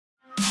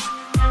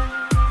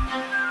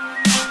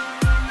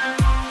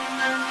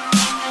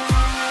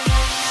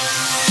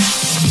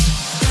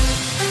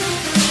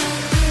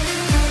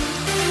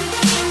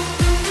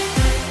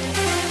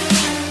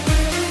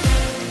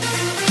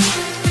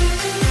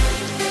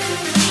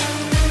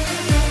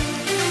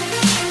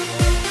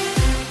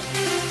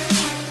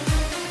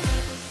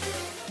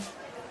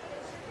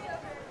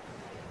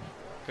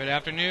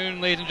afternoon,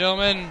 ladies and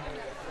gentlemen.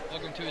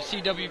 Welcome to a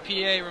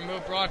CWPA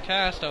remote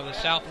broadcast of the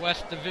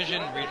Southwest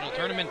Division Regional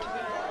Tournament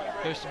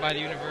hosted by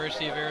the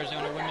University of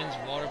Arizona Women's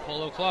Water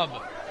Polo Club.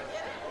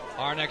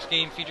 Our next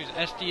game features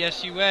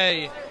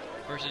SDSUA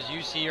versus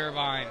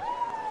UC-Irvine.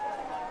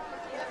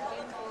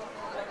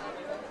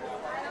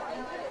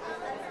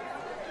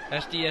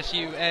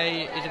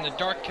 SDSUA is in the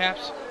dark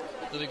caps,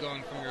 literally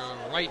going from your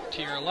right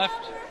to your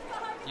left.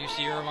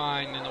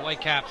 UC-Irvine in the white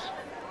caps,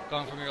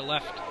 going from your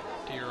left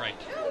to your right.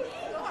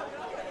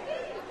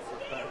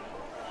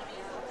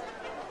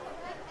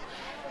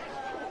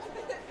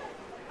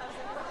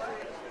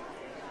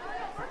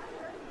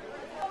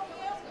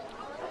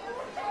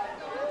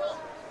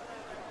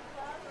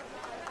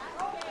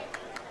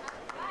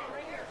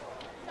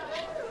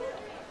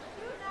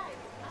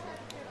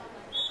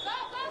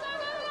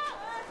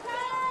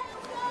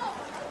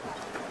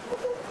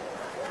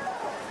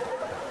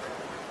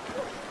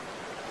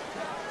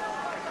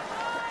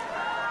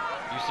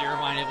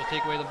 UC-Irvine able to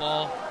take away the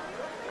ball.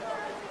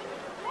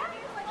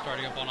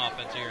 Starting up on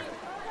offense here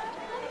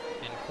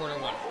in quarter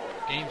one,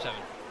 game 7.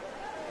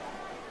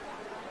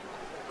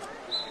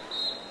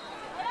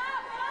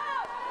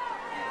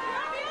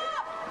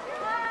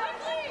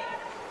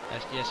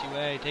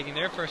 SDSUA taking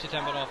their first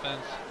attempt at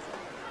offense.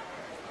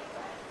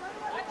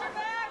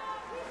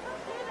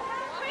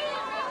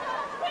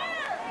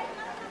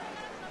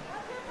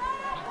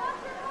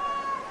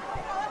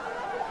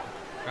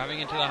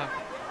 Driving into the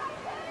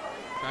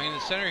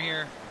center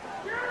here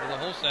for the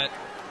whole set.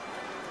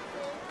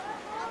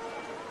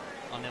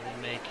 Unable to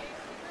make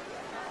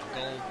a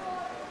goal.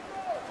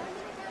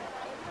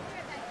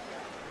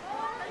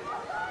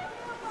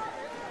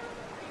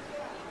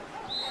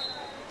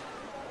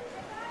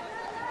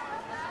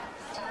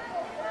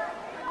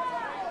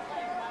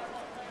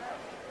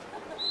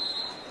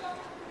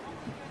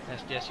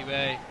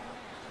 SDSUA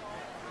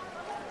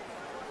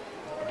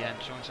again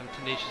showing some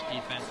tenacious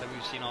defense that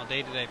we've seen all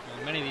day today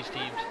from many of these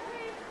teams.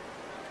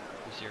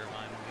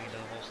 UC-Irvine moving into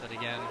the whole set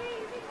again.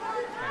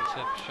 Trying to set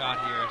up a shot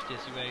here.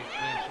 SDSUA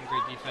playing some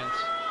great defense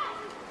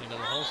into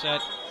the whole set.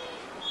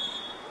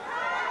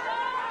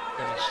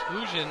 Got an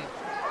exclusion.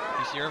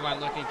 UC-Irvine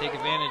looking to take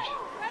advantage.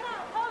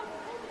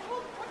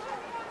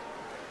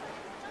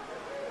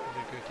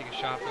 They're going to take a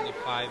shot from the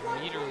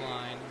 5-meter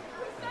line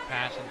and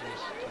pass into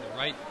to the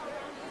right.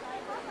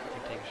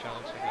 They take a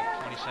shot. Looks like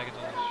about 20 seconds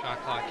on the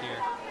shot clock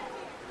here.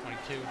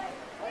 22.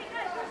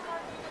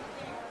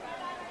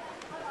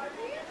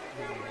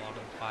 Moving along to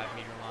the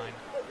 5-meter line.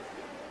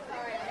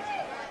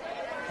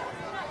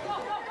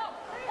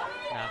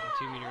 Now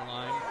the 2-meter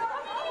line.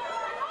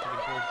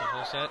 Moving towards the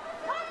whole set.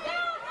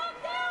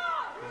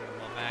 Moving the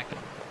ball back.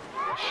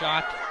 A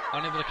shot.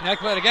 Unable to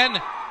connect, but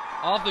again,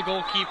 off the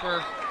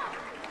goalkeeper.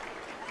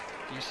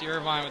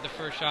 UC-Irvine with the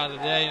first shot of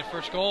the day and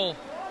first goal.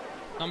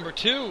 Number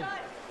 2.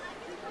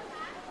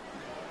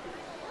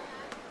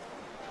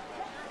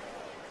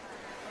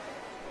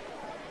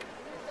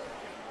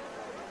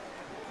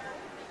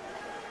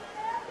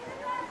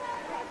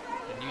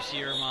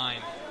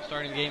 UC-Irvine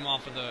starting the game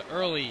off with an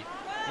early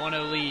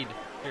 1-0 lead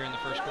here in the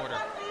first quarter.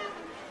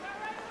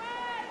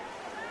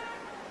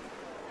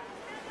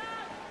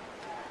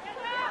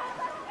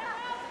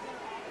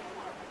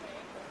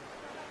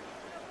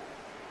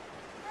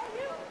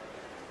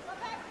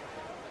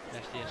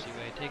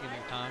 SDSUA taking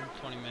their time,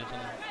 20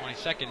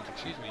 seconds,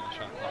 excuse me, in the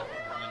shot clock.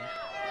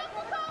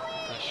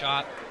 The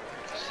shot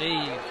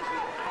saved.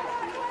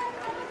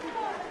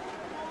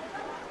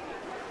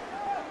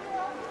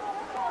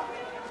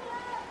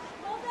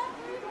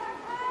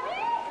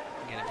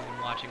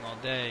 Watching all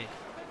day.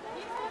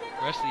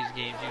 The rest of these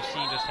games, you've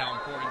seen just how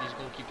important these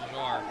goalkeepers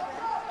are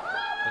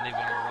when they've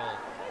been on a roll.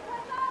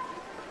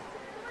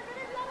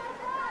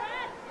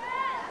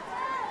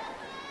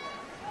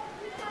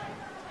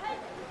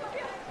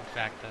 In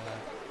fact,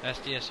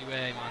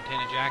 SDSUA,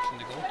 Montana Jackson,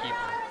 the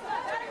goalkeeper,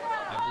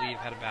 I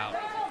believe had about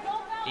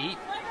 8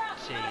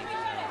 saves in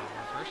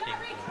the first game,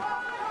 so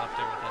up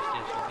there with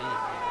SDSUB,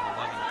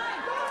 11.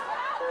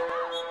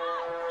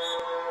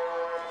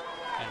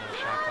 And the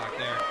shot clock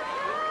there.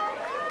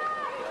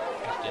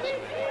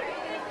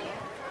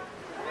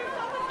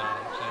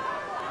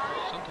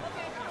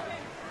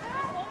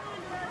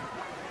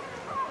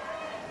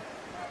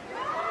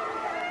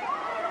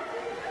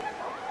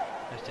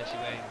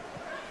 SDSUA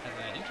has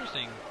an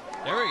interesting,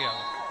 there we go.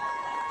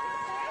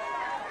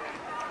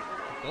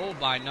 Goal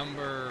by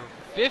number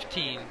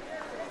 15,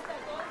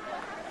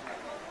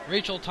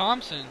 Rachel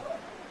Thompson.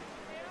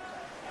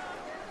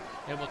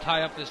 Able to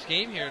tie up this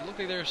game here. It looked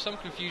like there was some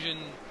confusion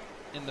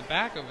in the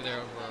back over there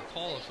over a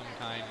call of some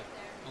kind.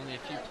 Only a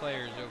few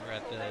players over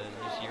at the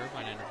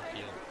UC-Irvine end of the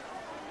field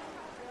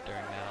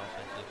during that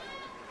offensive.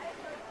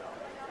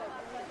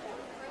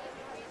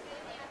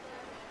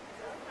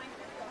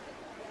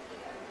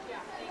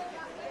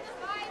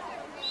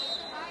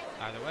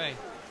 Either way,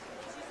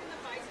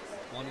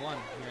 1-1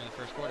 here in the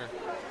first quarter.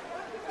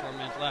 4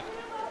 minutes left.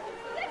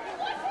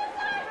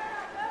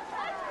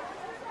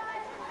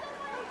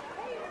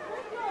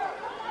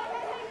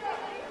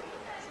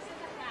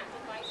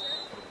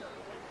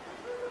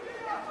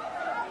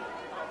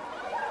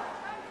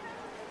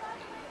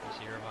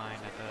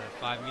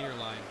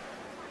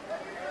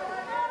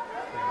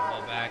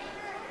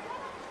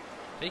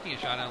 faking a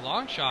shot and a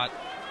long shot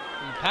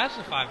past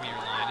the 5-meter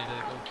line into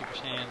the goalkeeper's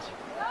hands.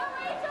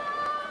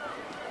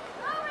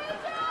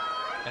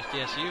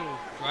 SDSU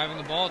driving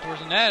the ball towards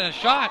the net, and a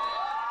shot.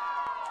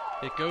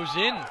 It goes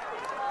in.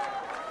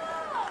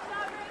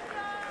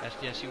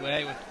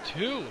 SDSUA with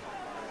 2.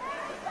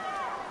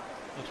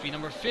 Looks to be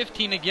number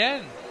 15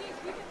 again.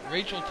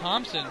 Rachel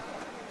Thompson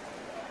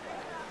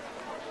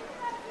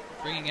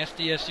bringing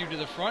SDSU to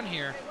the front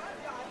here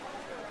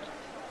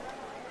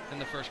in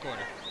the first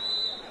quarter.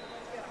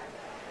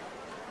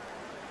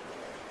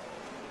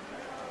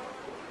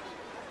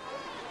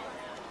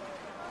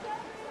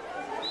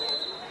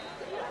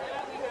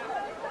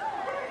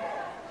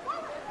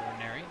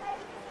 Ordinary.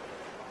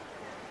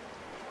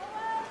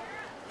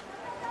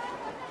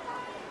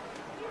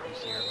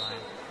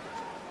 UC-Irvine.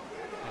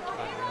 That's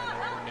about the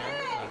ordinary.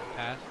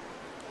 Pass.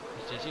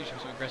 SDSU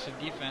shows some aggressive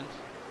defense.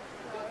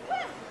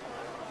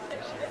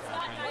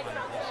 UC-Irvine trying to find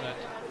a full set.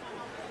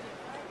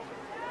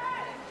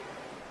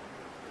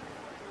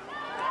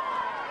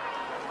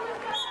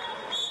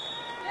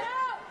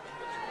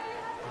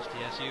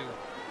 SDSU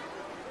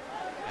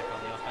back on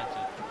the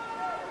offensive.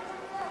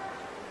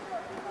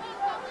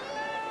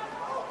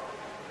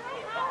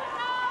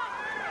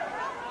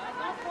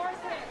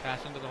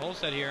 Pass into the whole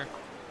set here.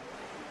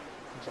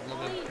 There's a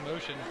little bit of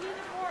commotion.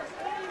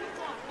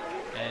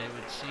 And it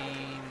would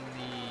seem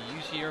the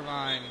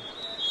UC-Irvine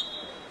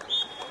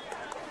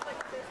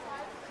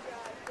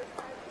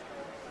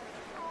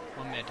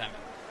one-minute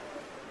timeout.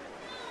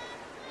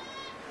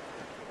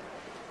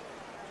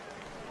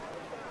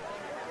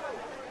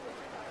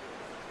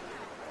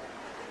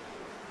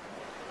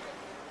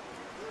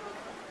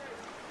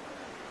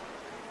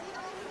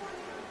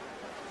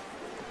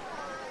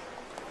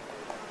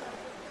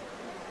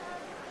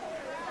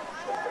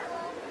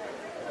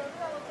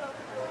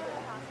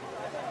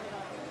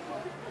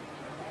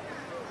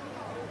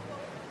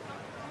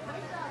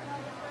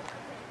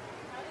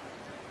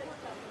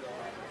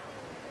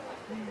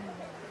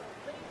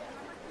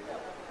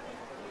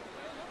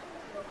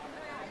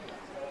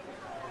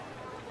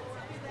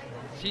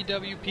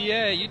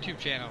 CWPA YouTube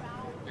channel,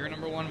 your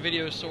 #1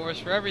 video source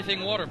for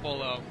everything water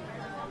polo.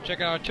 Check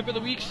out our Tip of the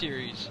Week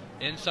series,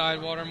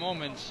 Inside Water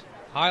Moments,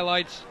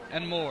 highlights,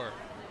 and more.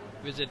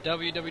 Visit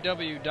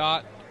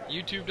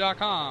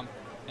www.youtube.com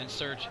and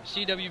search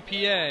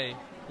CWPA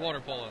Water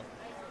Polo.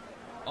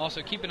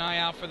 Also keep an eye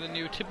out for the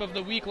new Tip of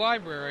the Week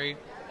library,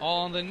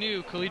 all on the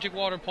new Collegiate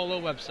Water Polo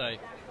website.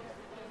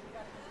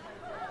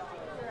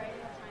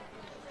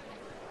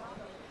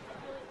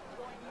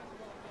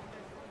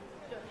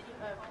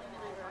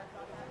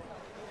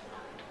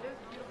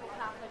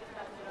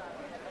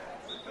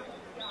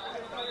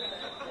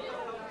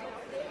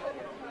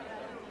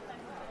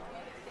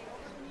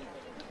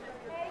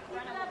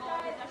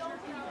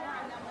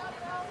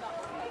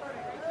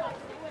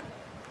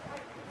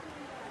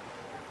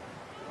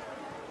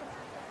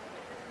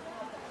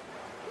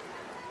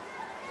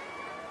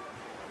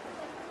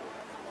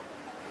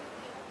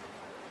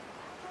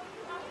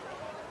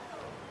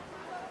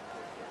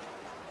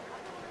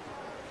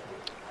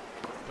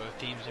 Both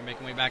teams are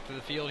making way back to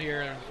the field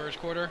here in the first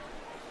quarter.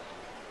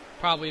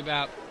 Probably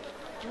about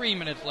 3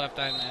 minutes left,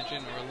 I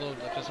imagine, or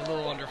just a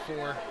little under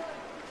 4.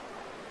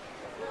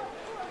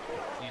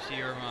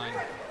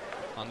 UC-Irvine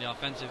on the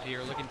offensive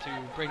here, looking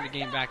to bring the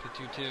game back to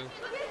 2-2.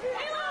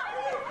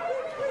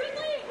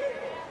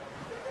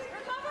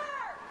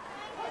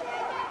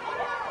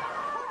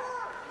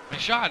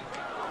 Nice shot.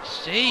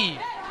 Save.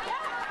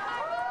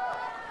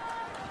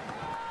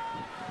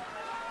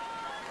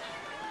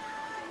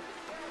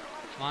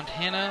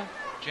 Montana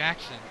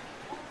Jackson.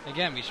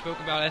 Again, we spoke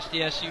about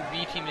SDSU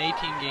B team and A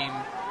team game.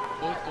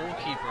 Both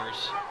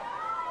goalkeepers.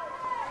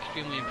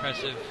 Extremely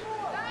impressive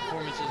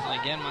performances. And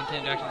again,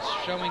 Montana Jackson's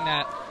showing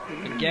that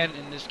again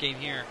in this game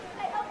here.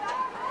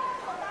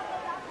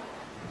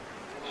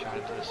 Shot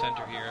into the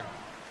center here.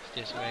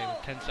 SDSU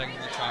with 10 seconds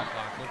on the shot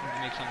clock. Looking to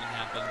make something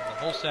happen. The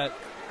whole set,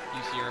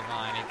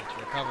 UC-Irvine able to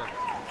recover.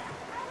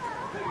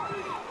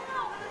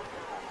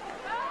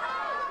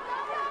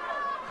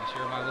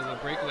 UC-Irvine a little bit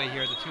of breakaway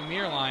here at the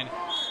 2-meter line.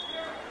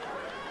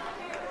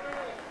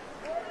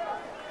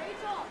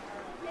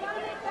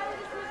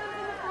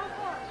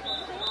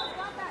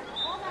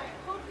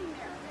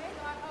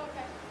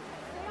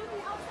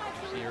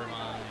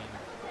 UC-Irvine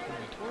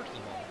moving towards the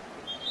ball.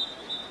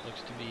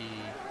 Looks to be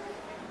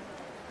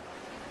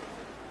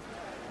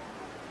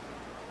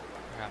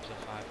perhaps a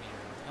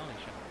 5-meter penalty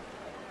shot.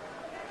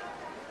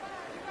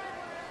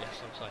 Yes,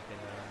 looks like a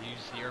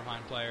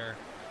UC-Irvine player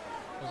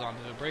was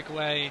onto the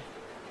breakaway,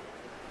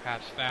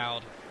 perhaps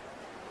fouled.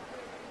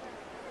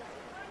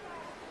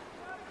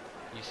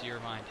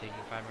 UC-Irvine taking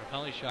a 5-meter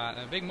penalty shot,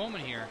 and a big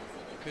moment here.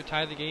 Could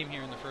tie the game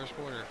here in the first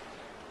quarter.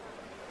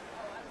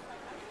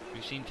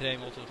 We've seen today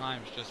multiple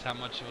times just how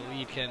much of a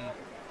lead can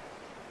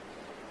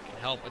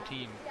help a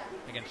team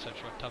against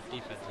such tough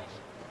defenses.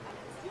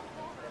 Here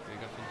we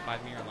go from the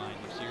 5-meter line,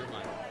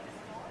 UC-Irvine.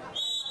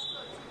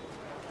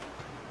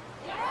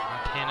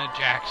 Montana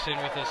Jackson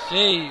with a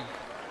save.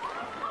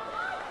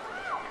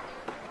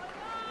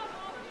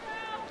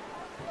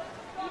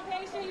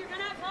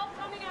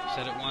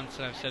 said it once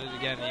and I've said it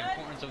again. The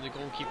importance of the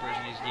goalkeepers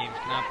in these games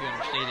cannot be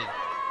understated.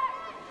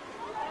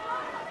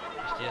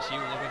 SDSU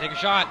looking to take a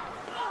shot.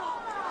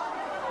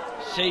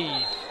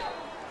 Saved.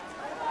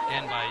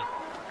 Again by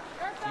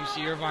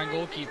UC-Irvine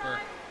goalkeeper.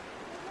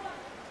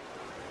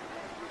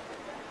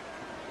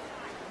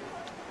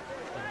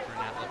 Looking for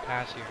an outlet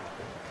pass here.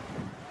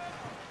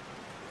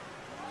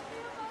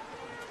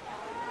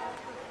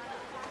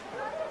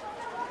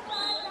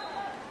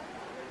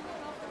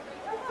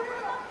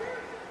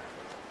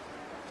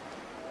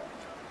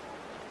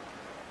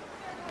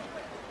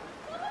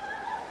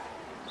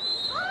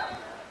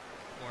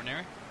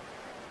 Ordinary.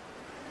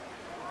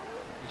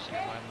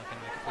 UC-Irvine looking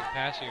to make a quick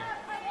pass here.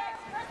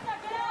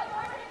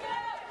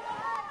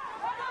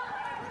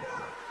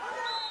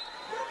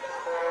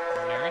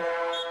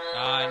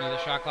 Another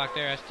shot clock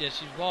there.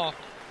 SDSU's ball.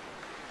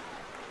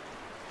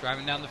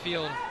 Driving down the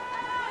field.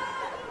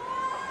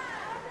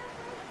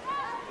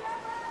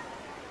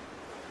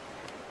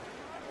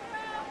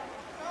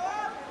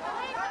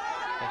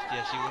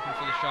 SDSU looking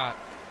for the shot.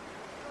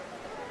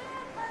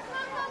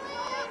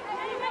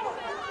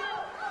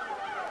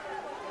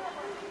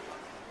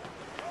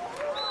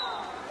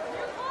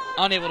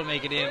 Unable to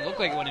make it in. Looked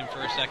like it went in for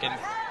a second.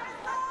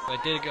 But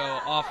it did go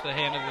off the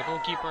hand of the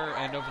goalkeeper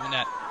and over the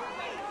net.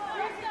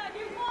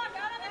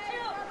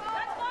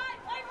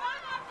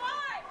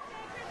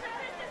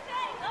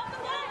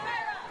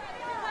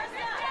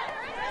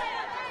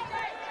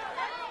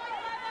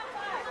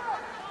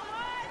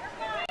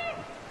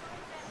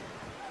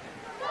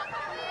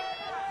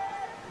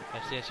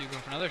 SDSU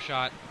going for another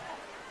shot.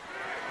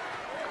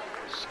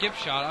 Skip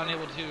shot,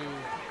 unable to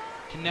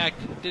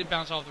connect. Did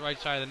bounce off the right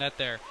side of the net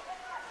there.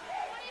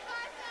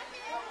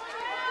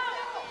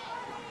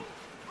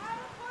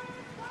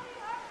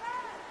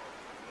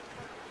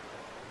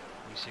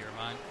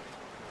 UC-Irvine,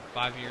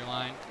 5-year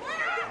line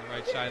on the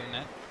right side of the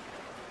net.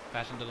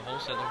 Passing to the hole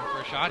set, looking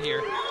for a shot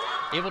here.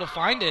 Able to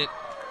find it.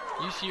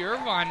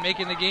 UC-Irvine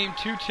making the game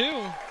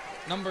 2-2.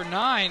 Number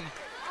 9.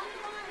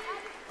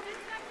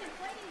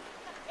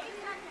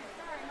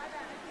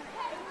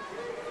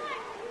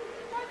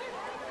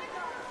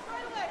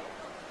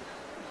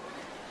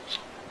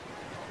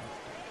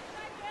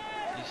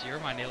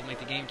 UC-Irvine able to make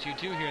the game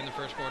 2-2 here in the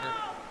first quarter.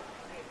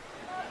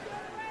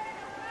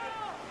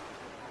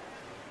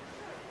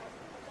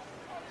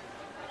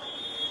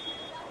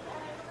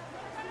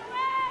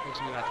 Looks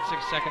to be about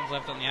 6 seconds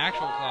left on the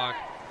actual clock.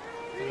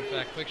 Looking for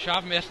that quick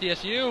shot from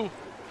SDSU.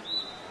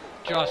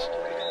 Just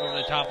over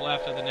the top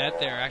left of the net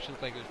there. Actually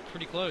looked like it was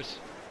pretty close.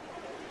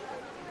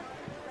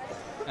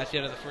 That's the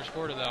end of the first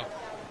quarter though.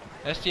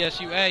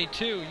 SDSU A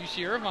 2,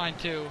 UC-Irvine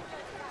 2.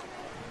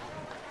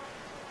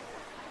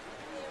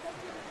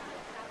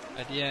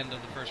 At the end of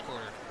the first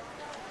quarter.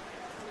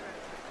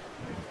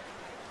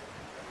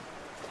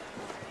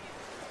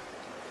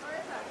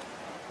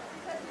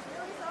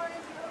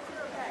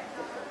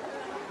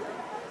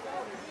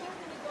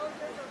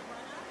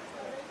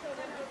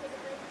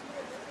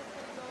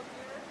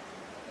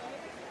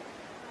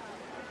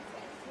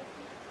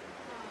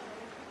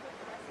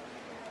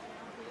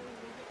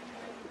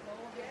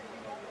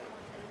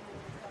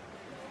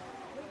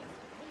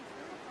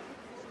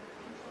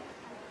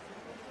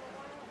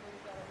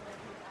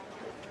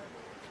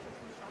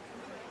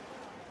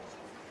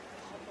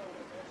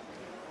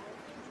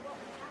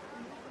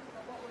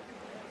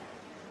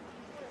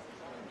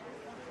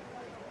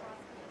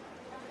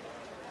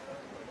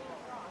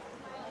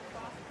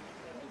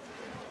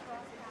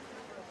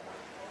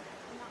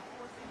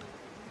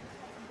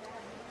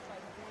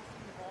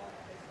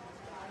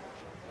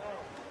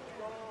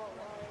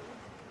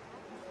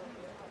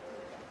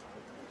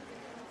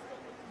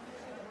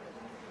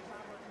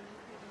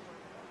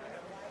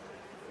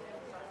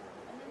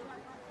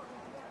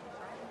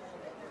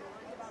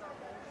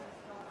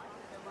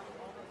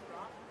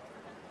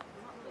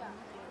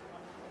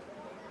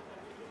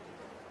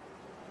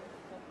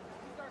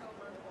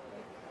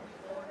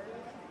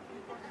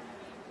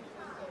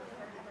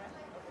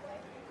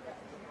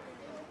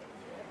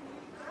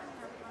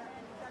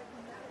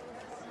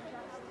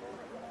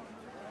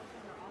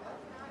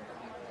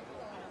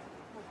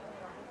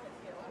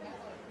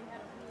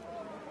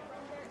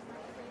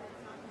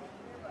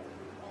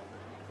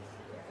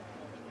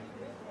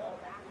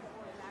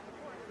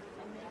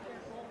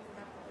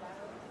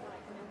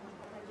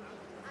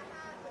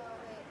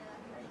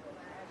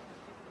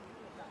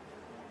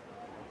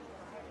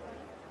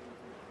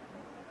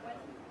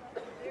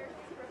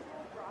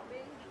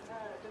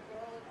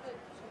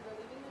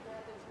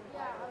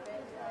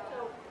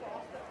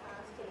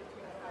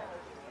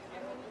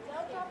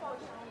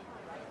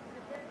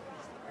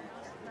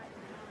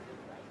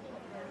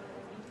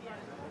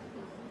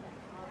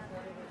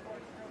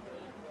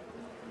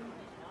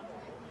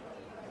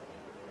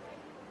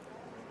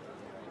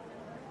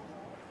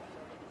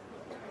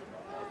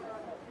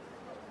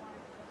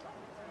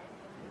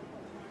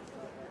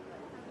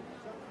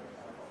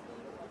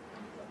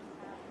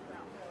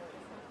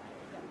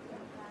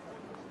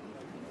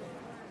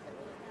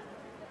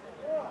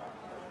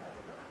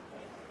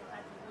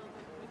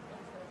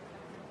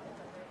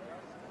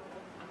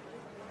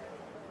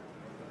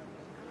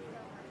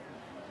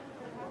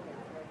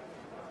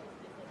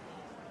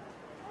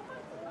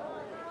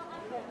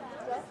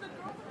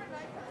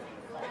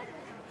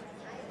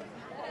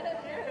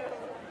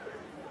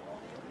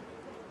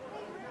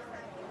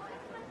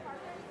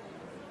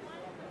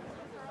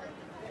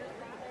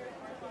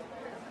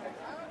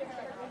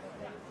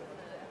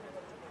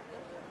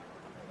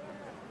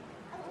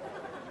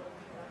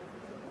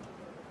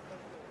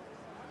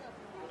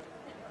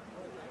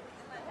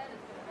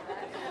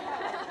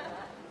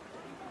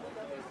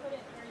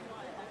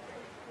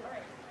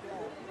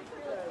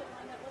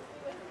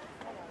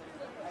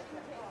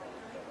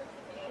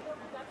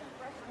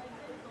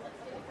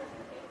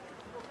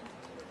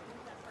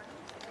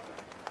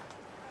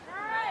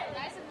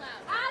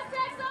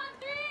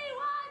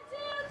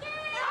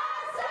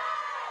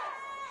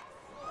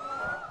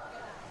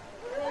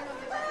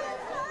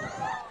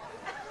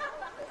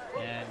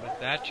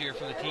 that cheer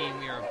from the team.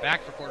 We are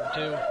back for quarter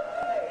two.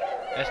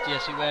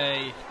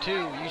 SDSUA 2,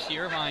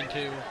 UC-Irvine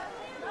 2.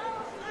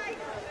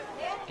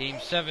 Game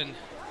 7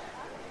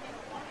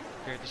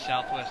 here at the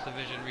Southwest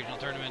Division Regional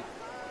Tournament.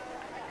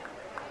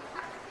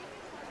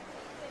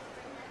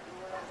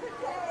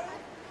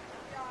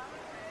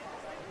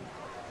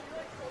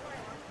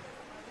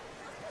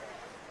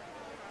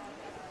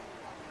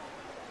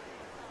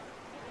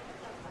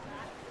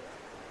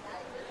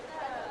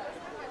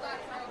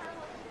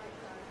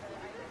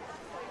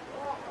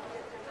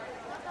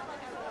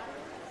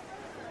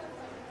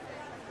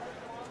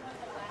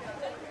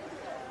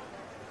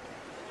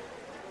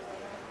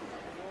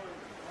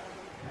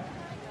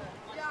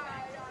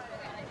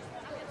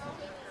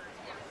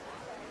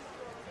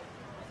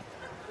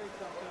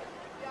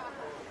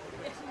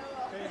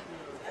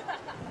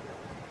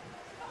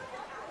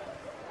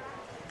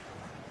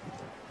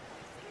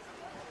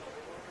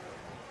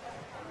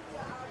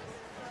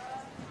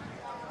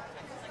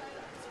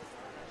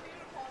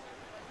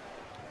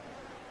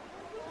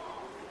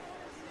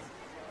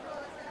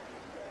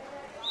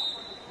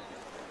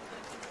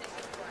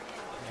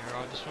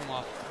 To swim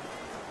off.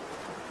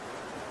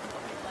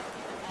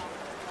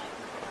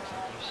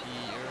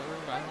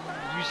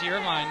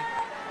 UC-Irvine.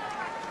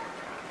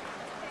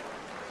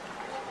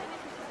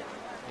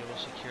 They will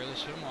secure the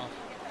swim off.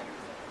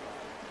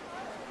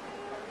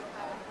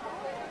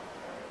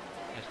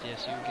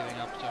 SDSU giving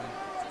up some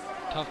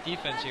tough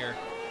defense here.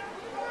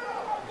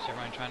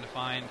 UC-Irvine trying to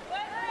find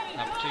an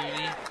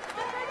opportunity.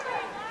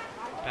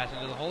 Pass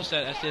into the whole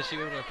set. SDSU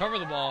able to recover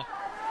the ball.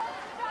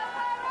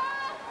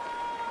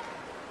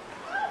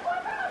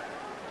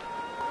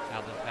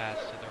 Pass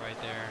to the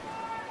right there,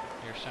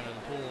 near center of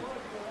the pool.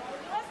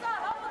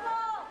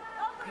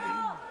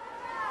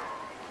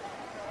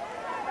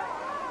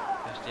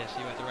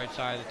 SDSU at the right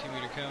side of the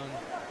 2-meter cone.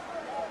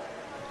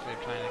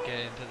 They're trying to get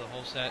into the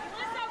whole set.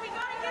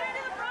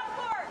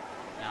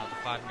 Now at the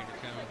 5-meter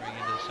cone, bring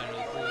into the center of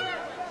the pool.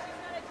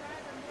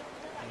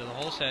 Into the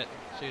whole set.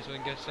 See if we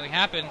can get something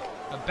happen.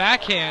 A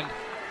backhand.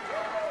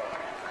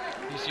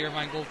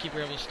 UC-Irvine goalkeeper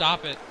able to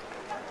stop it.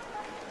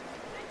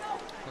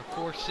 Her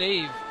fourth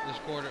save this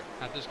quarter,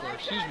 not this quarter,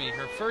 excuse me,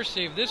 her first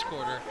save this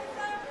quarter,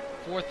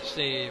 fourth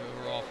save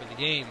overall for the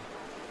game.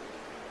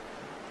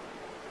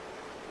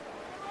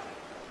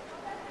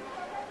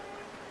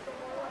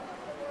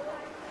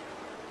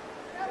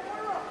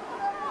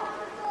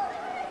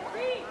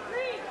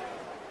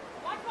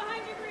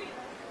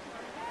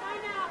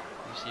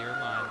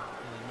 UC-Irvine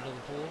in the middle of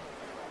the pool,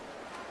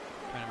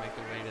 trying to make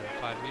their way to the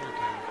 5-meter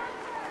cone.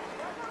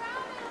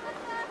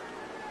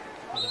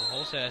 Into the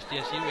whole set,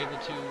 SDSU able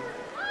to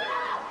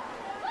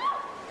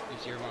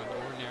UC-Irvine with the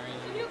ordinary.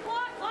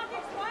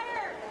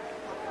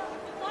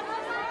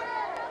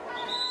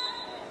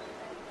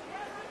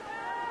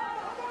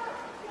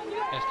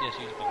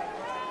 SDSU's ball.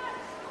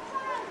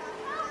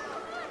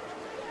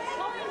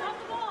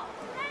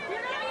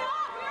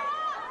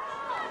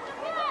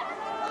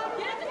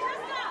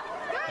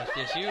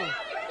 SDSU,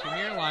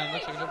 2-meter line,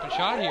 looks like an open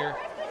shot here.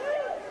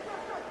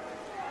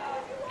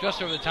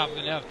 Just over the top of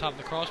the net, top of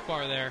the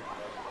crossbar there.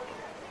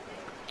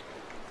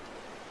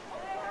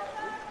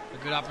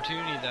 A good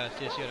opportunity that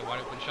SDSU had a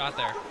wide open shot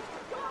there.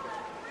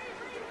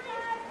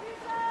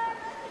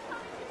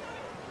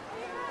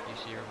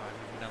 UC-Irvine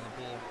moving down the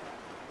pool.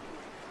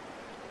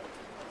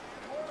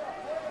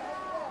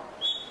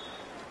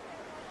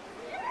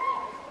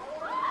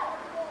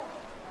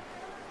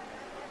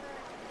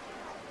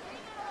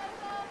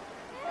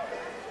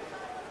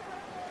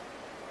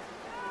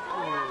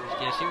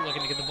 SDSU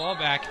looking to get the ball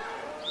back.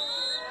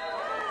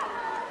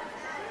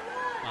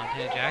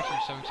 Montana Jackson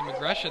showing some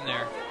aggression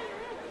there.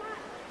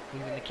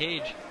 Moving the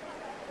cage.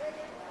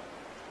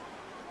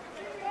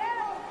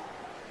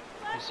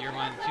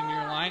 UC-Irvine, the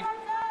 2-meter line.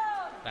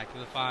 Back to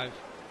the 5.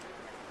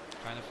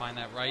 Trying to find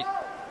that right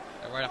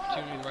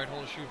opportunity, the right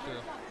hole to shoot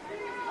through.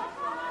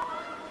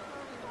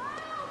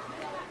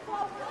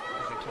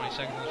 Looks like 20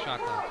 seconds on the shot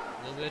clock.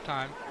 A little bit of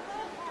time.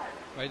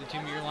 Right at the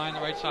 2-meter line,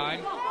 the right side.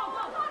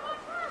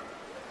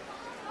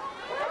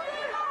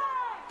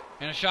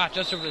 And a shot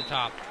just over the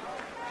top.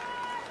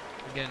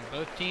 Again,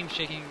 both teams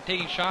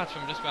taking shots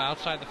from just about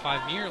outside the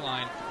 5-meter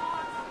line.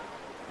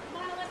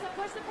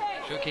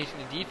 Showcasing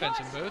the defense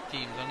of both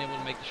teams, unable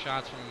to make the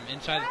shots from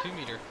inside the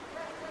 2-meter.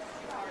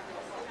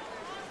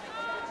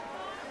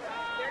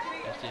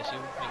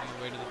 SDSU making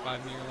their way to the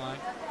 5-meter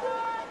line.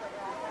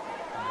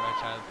 On the right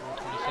side of the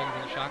pool, 20 seconds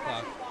on the shot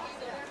clock.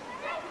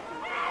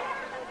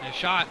 And a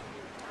shot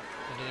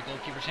into the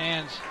goalkeeper's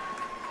hands.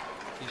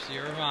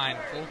 UC-Irvine,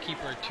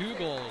 goalkeeper, 2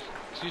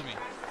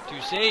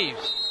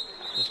 saves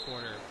this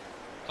quarter.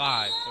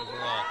 5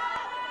 overall.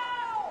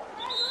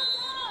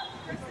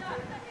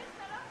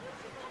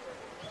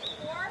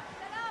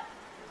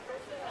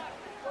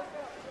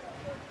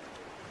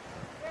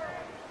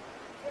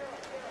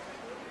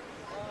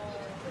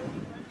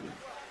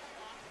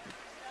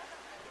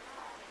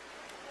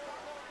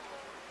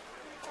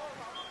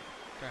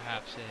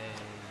 Perhaps a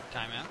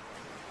timeout.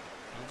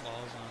 No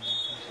balls on the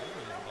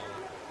ball.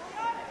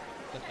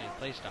 Definitely a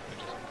play stoppage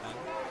of some kind.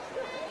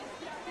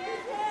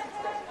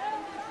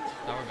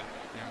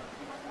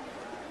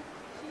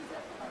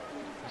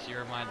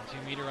 Irvine at the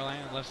 2-meter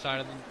line on the left side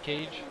of the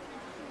cage.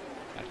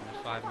 Back to the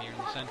 5-meter in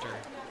the center.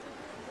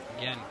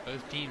 Again,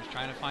 both teams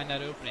trying to find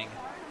that opening.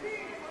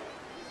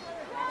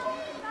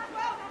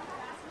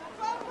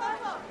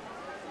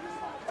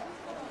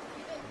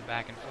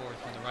 Back and forth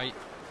from the right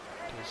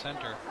to the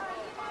center.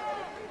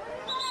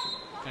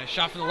 And a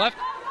shot from the left.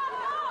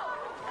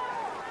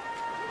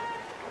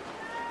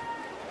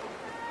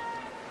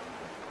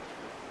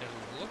 It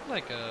looked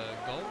like a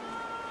goal.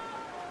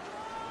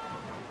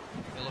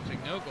 It looks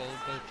like no goal.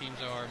 Both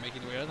teams are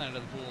making their way to the other end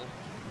of the pool.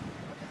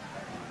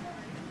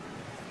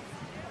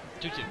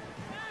 2-2.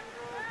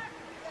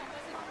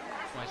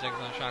 20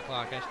 seconds on the shot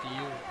clock.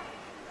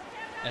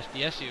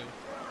 SDSU. On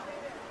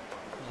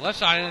the left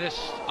side of this,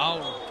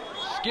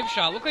 skip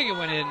shot. Looked like it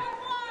went in.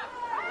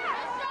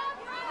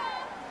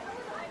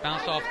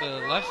 Bounced off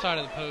the left side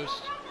of the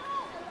post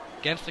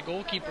against the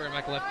goalkeeper and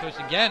back left post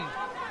again.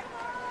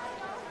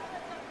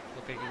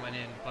 Looked like it went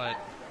in, but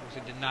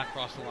it did not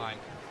cross the line.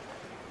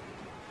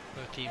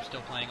 Both teams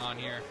still playing on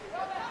here.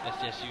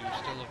 SDSU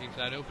still looking for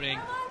that opening.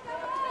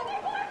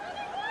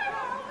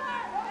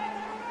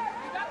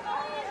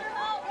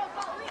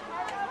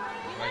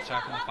 Right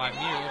side from the 5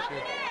 meters.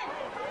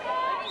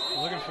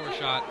 Looking for a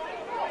shot.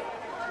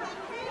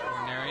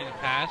 Ordinary, the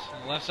pass.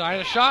 On the left side,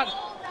 a shot.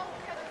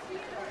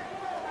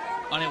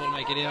 Unable to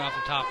make it in off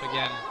the top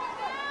again.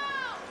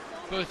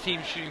 Both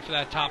teams shooting for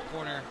that top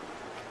corner.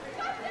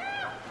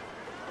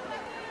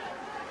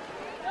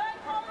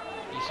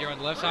 UC on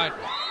the left side.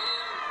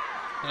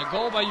 And a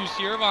goal by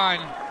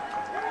UC-Irvine.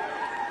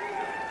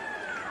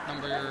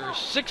 Number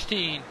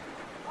 16.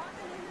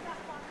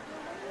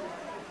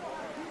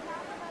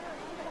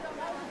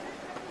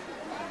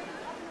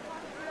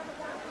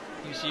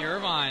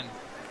 UC-Irvine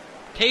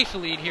takes the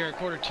lead here at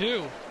quarter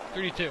 2,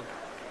 3-2.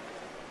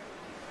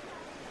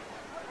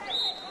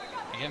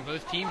 Again,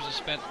 both teams have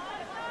spent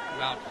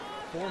about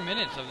 4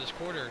 minutes of this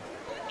quarter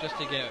just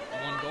to get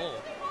one goal.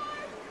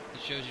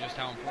 It shows you just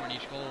how important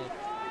each goal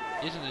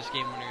is in this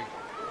game when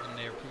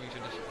they're proving so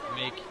difficult to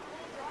make.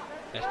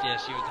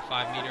 SDSU at the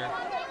 5 meter.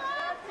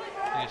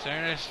 And it's a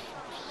nice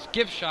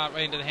skip shot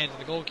right into the hands of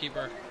the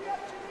goalkeeper.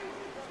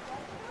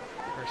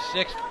 Her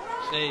 6th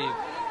save.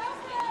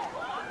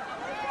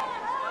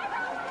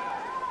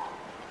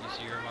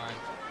 UC-Irvine.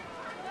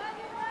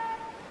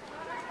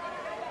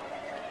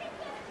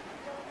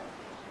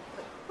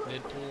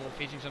 Mid-pool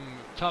facing some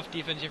tough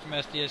defense here from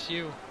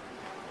SDSU.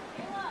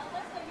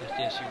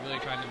 SDSU really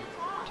trying to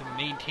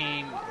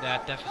maintain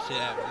that deficit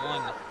at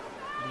 1.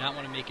 Do not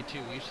want to make it 2.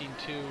 We've seen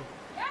 2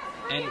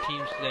 end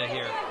teams today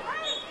here.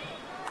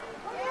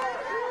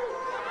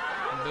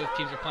 And both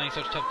teams are playing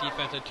such tough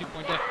defense at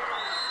 2-point deficit.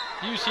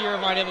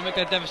 UC-Irvine able to make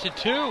that deficit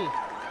 2.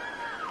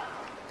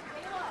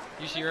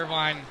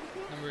 UC-Irvine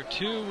number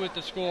 2 with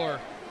the score.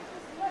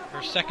 Her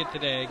 2nd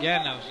today.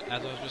 Again, as I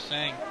was just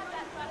saying,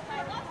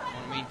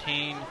 want to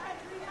maintain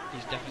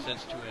these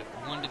deficits to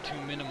a 1 to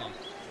 2 minimum.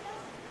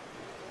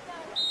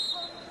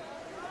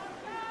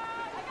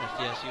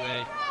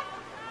 SDSUA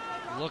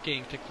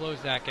looking to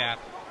close that gap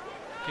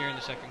here in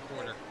the 2nd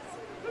quarter.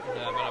 With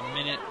about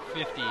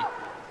 1:50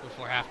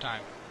 before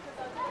halftime.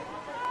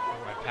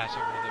 Right pass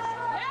over to the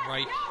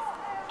right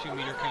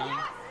 2-meter cone.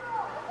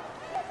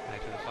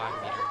 Back to the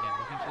 5 meter again.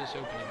 Looking for this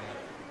opening.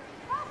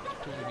 It's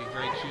proving to be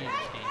very key in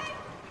this game.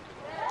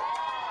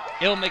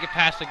 It'll make it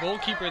past the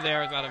goalkeeper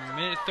there with about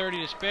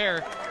 1:30 to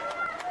spare.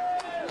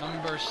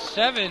 Number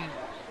 7,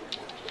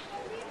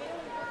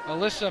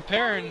 Alyssa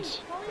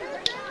Perrins.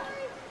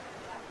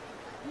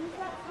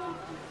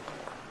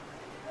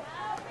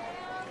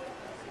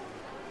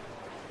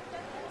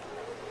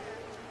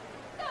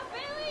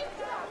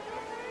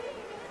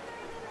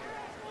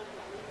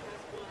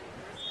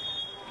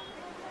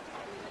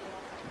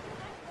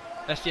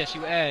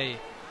 SDSUA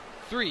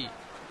 3.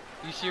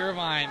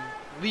 UC-Irvine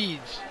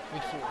leads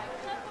with 4.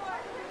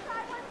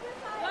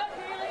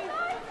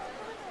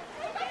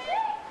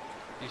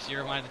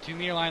 UC-Irvine at the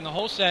 2-meter line the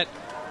whole set.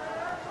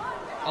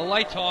 A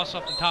light toss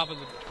off the top of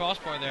the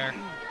crossbar there.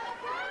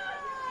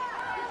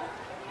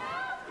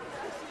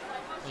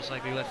 Most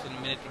likely less than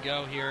a minute to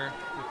go here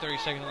with 30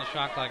 seconds on the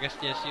shot clock.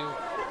 SDSU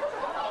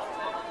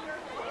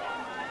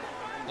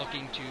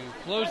looking to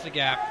close the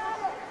gap.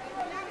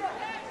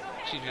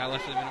 Excuse me, not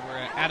less than a minute. We're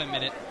at a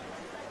minute.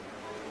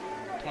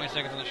 20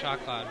 seconds on the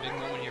shot clock. Big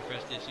moment here for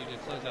SDSU to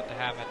close out the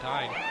half at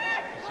time.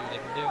 Let's see what they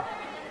can do.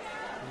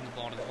 Moving the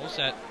ball to the whole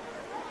set.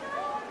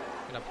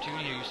 Good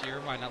opportunity here.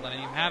 UC-Irvine not letting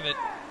him have it.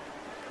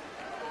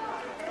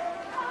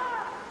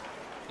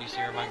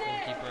 UC-Irvine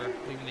goalkeeper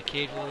leaving the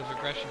cage with a little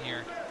aggression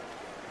here.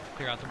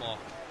 Clear out the ball.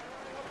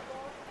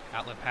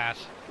 Outlet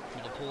pass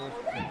to the pool.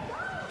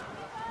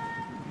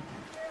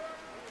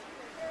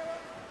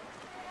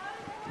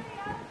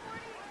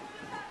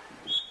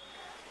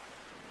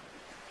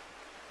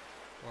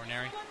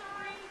 Ordinary.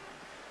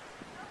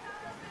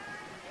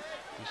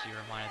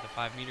 UC-Irvine at the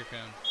 5-meter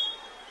cone.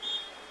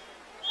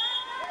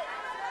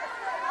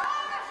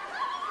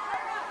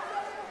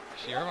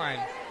 UC-Irvine.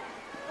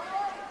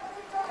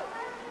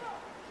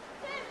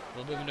 A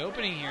little bit of an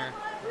opening here.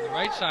 On the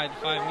right side,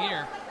 the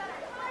 5-meter.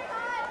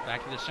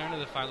 Back to the center of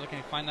the fight,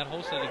 looking to find that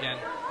hole set again.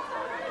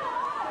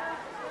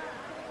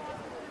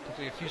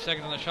 Hopefully a few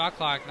seconds on the shot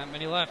clock, not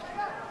many left.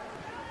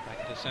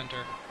 Back to the center.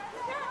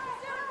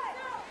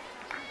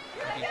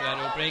 Looking for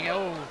that opening.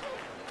 Oh,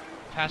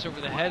 pass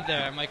over the head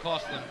there. It might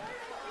cost them.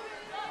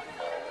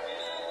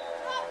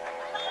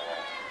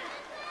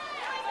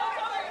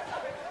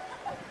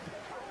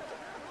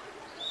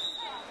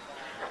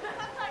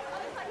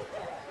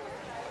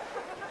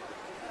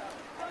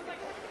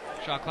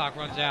 Shot clock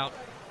runs out.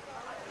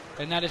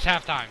 And that is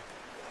halftime.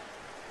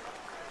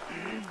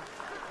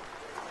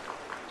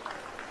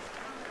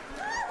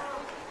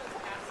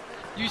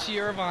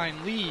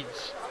 UC-Irvine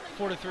leads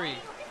 4-3.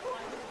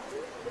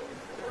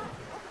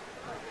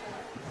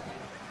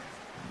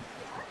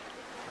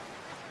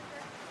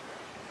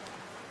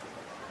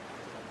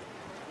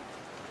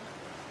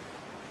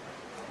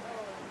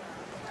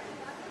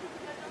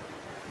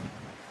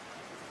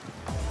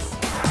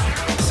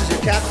 This is your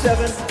Cap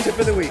 7 tip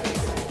of the week.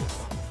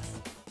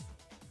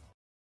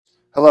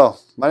 Hello,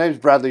 my name is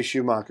Bradley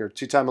Schumacher,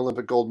 two-time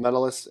Olympic gold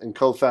medalist and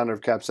co-founder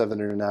of Cap 7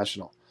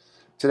 International.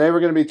 Today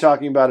we're going to be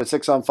talking about a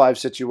 6-on-5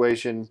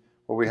 situation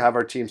where we have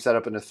our team set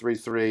up in a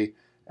 3-3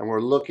 and we're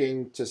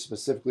looking to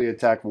specifically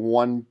attack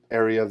one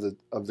area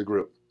of the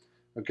group.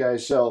 Okay,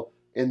 so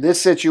in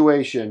this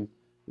situation,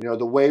 you know,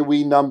 the way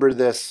we number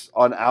this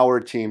on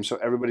our team, so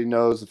everybody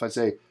knows, if I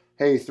say,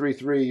 hey,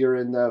 3-3, you're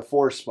in the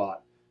 4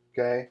 spot.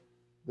 Okay,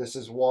 this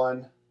is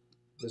 1,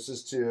 this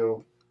is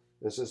 2,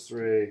 this is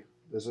 3,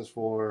 this is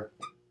 4,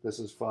 this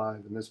is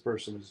 5, and this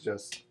person is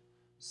just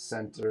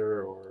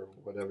center or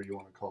whatever you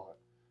want to call it.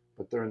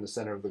 But they're in the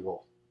center of the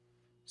goal.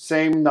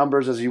 Same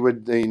numbers as you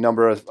would the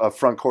number of a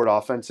front court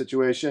offense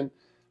situation,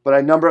 but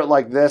I number it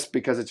like this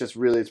because it's just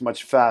really, it's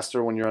much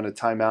faster when you're on a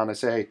timeout. And I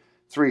say, hey,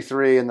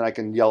 3-3, and then I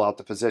can yell out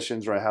the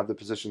positions, or I have the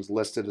positions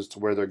listed as to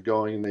where they're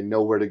going, and they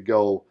know where to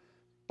go,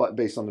 but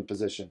based on the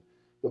position.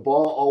 The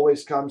ball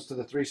always comes to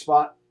the 3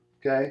 spot,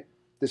 okay?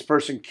 This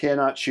person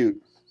cannot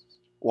shoot.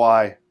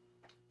 Why?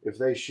 If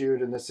they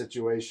shoot in this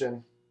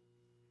situation,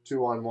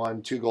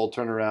 2-on-1, 2-goal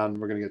turnaround,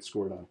 we're going to get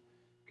scored on.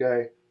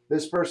 Okay?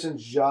 This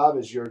person's job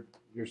is you're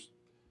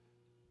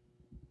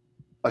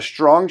a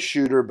strong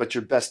shooter, but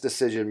your best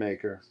decision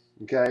maker.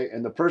 Okay?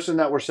 And the person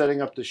that we're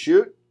setting up to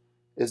shoot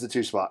is the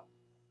 2 spot.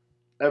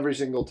 Every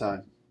single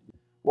time.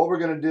 What we're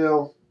going to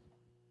do,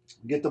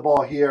 get the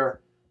ball here.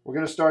 We're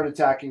going to start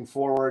attacking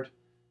forward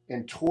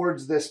and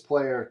towards this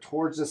player,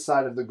 towards this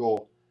side of the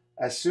goal.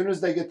 As soon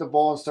as they get the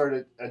ball and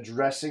start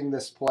addressing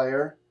this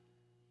player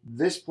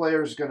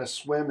is going to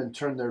swim and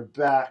turn their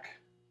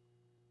back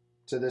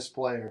to this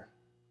player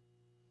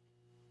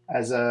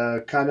as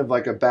a kind of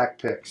like a back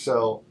pick.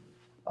 So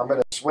I'm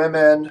going to swim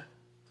in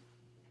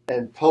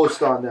and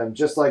post on them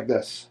just like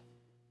this.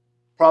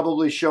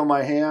 Probably show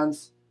my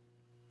hands.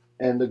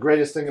 And the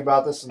greatest thing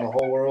about this in the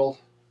whole world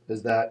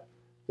is that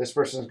this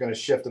person is going to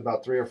shift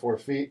about 3 or 4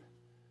 feet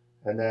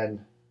and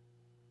then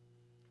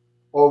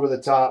over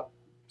the top,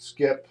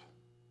 skip,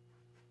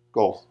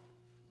 goal.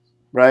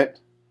 Right?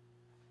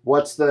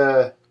 What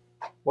are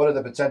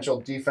the potential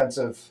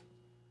defensive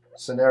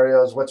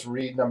scenarios? What's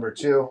read number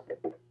 2?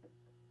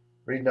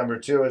 Read number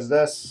 2 is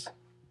this.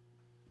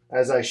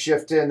 As I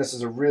shift in, this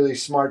is a really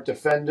smart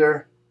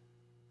defender.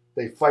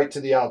 They fight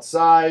to the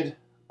outside.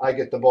 I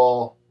get the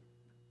ball.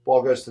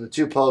 Ball goes to the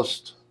 2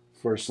 post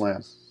for a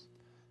slam.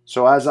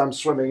 So as I'm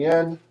swimming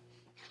in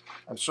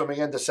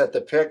to set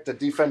the pick. The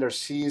defender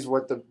sees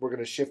we're going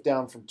to shift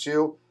down from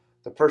 2.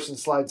 The person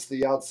slides to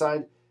the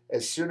outside.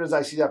 As soon as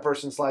I see that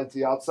person slide to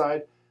the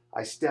outside,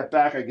 I step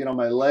back, I get on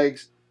my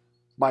legs.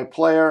 My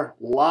player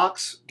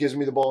locks, gives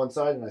me the ball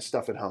inside, and I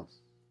stuff it home.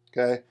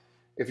 Okay?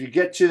 If you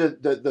get to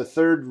the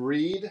third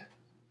read,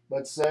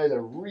 let's say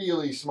they're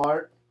really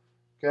smart,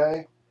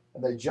 okay?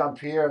 And they jump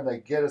here and they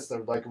get us,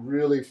 they're like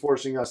really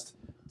forcing us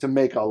to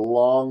make a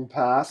long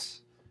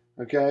pass,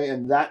 okay?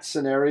 In that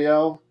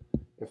scenario,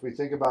 if we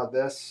think about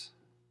this,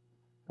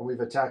 and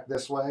we've attacked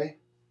this way,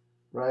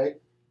 right?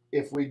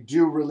 If we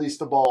do release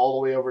the ball all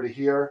the way over to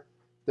here,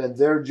 then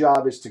their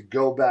job is to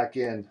go back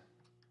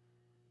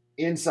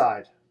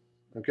inside,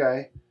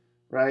 okay?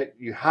 Right?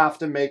 You have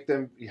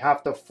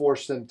to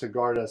force them to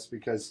guard us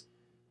because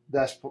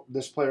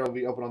this player will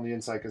be open on the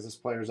inside because this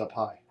player is up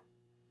high.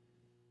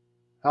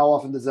 How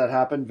often does that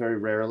happen? Very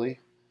rarely.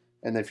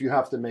 And if you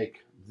have to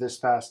make this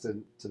pass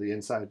to the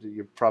inside,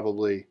 you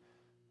probably,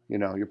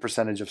 your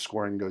percentage of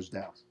scoring goes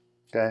down,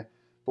 okay?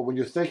 But when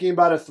you're thinking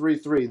about a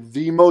 3-3,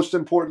 the most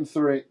important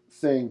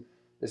thing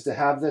is to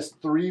have this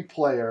 3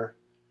 player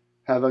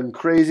have a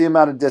crazy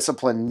amount of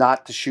discipline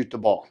not to shoot the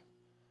ball.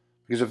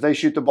 Because if they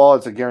shoot the ball,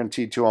 it's a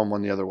guaranteed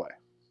 2-on-1 the other way.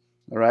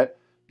 All right?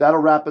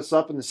 That'll wrap us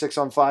up in the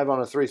 6-on-5 on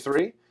a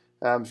 3-3.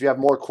 If you have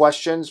more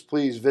questions,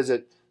 please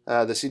visit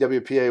the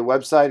CWPA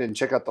website and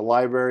check out the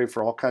library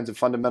for all kinds of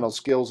fundamental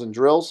skills and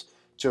drills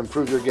to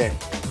improve your game.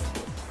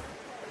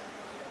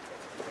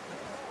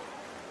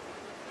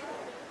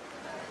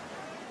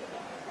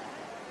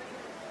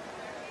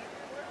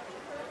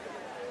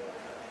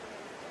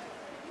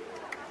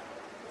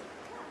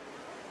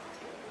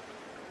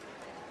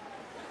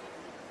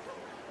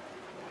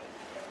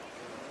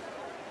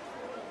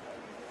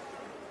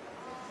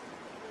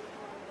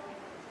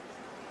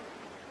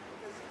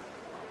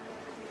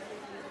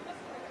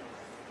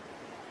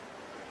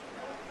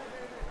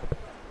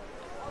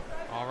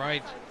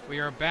 right, we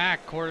are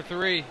back, quarter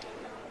 3.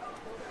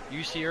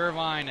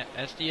 UC-Irvine,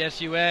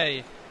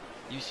 SDSUA.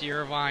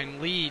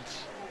 UC-Irvine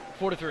leads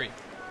 4-3.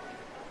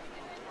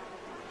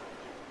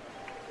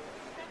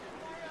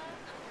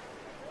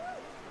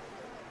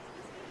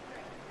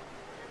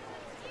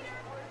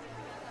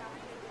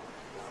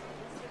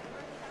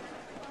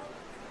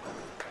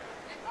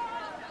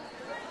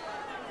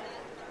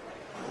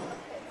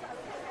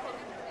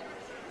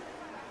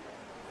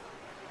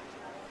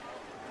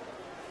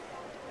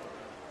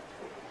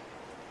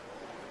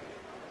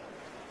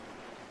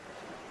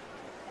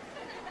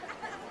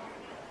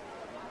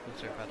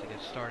 We're about to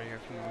get started here, a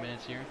few more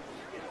minutes here.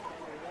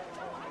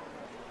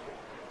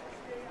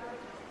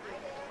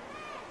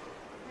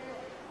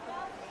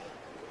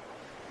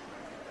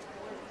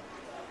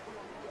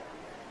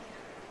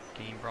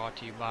 Game brought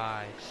to you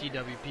by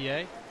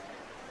CWPA.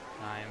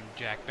 I am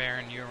Jack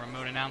Barron, your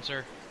remote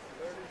announcer.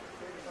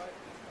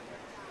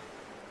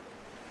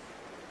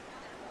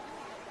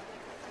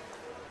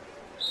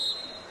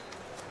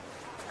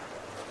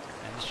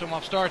 And the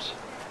swim-off starts.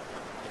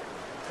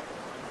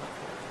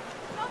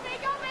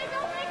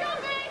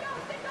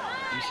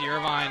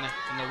 UC-Irvine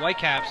and the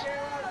Whitecaps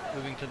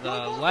moving to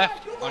the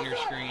left on your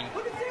screen.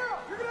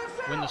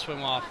 Win the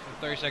swim off with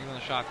 30 seconds on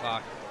the shot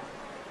clock.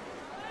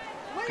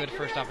 Good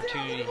first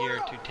opportunity here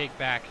to to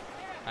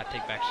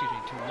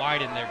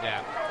widen their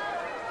gap.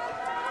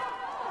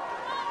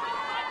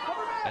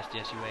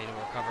 SDSUA to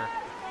recover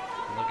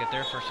and they'll get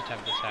their first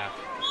attempt this half.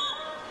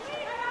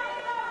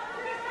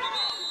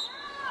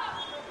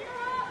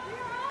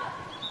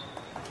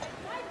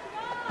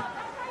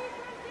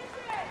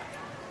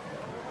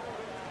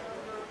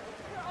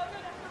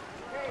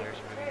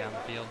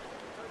 Field.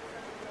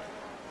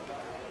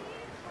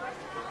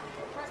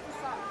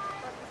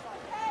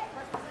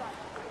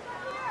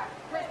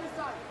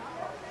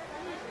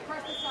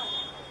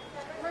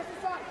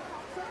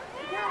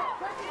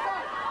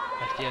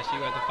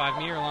 SDSU at the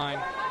 5-meter line.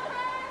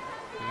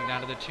 Moving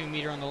down to the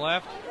 2-meter on the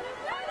left.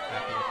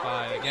 Back to the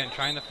 5. Again,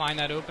 trying to find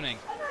that opening.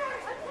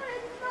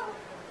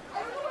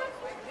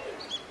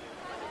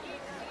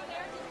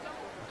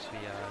 Must be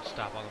a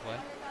stop on the play.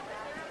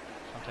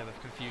 Some type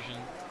of confusion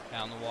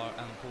out in the water,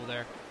 out in the pool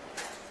there.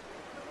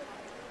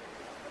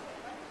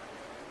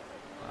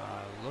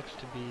 Looks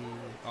to be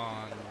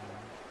on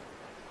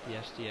the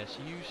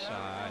SDSU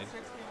side.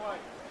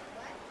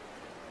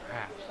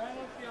 Perhaps.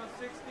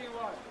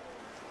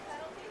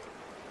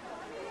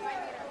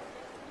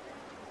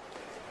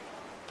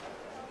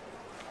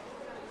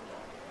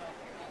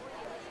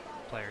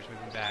 Players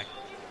moving back.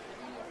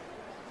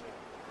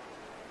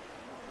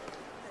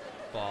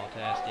 Ball to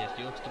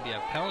SDSU. Looks to be a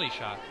penalty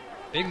shot.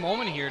 Big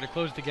moment here to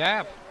close the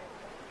gap.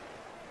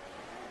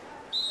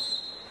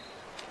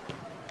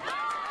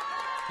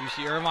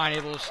 UC-Irvine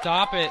able to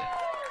stop it.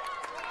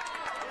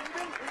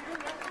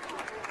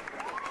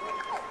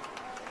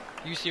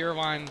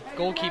 UC-Irvine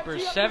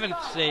goalkeeper's 7th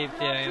save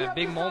today, and a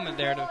big moment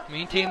there to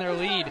maintain their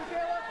lead.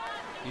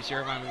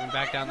 UC-Irvine moving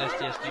back down the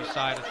SDSU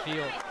side of the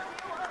field.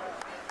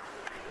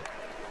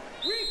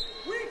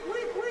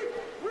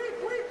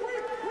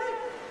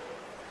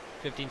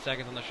 15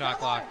 seconds on the shot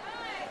clock.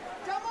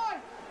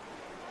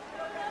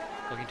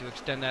 Looking to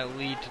extend that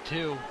lead to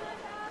 2,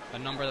 a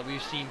number that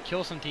we've seen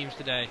kill some teams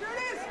today.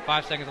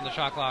 5 seconds on the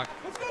shot clock.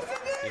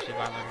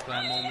 UC-Irvine looking for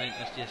that moment.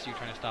 SDSU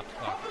trying to stop the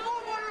clock.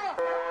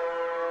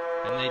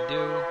 And they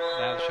do.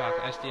 That was the shot.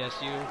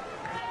 SDSU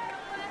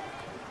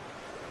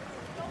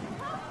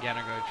again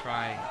are going to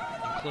try and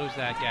close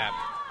that gap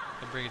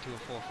and bring it to a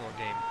 4-4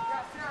 game.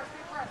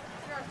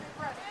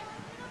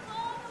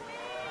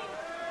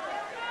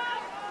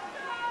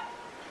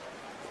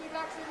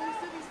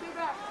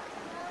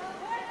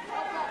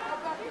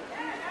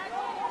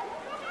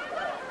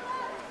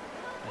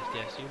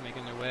 SDSU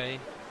making their way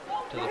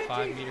to the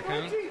 5-meter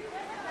cone.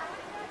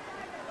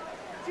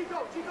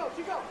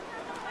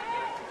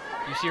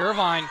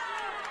 UC-Irvine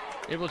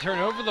able to turn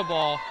over the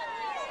ball.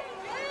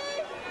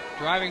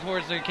 Driving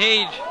towards the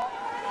cage.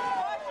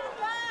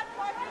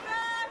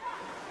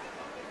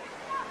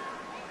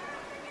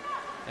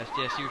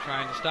 SDSU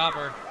trying to stop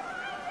her.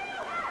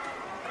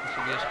 This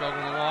will be a struggle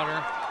in the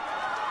water.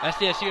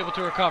 SDSU able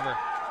to recover.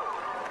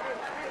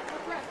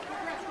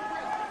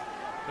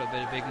 Could have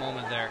been a big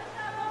moment there.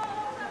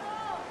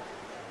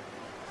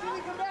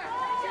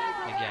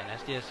 Again,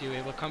 SDSU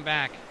able to come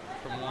back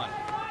from 1.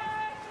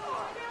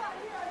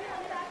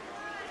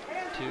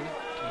 2,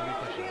 maybe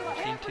pushing.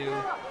 We've seen 2.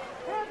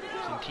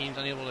 We've seen teams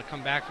unable to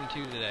come back from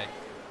 2 today.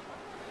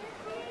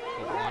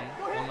 But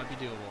 1 might be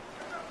doable.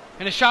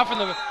 And a shot from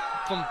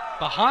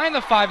behind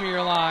the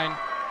 5-meter line.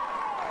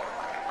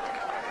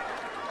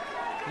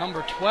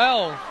 Number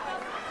 12.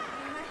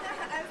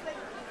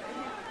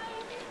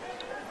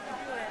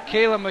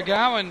 Kayla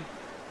McGowan.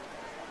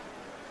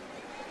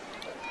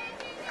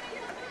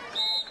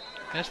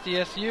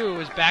 SDSU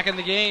is back in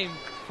the game.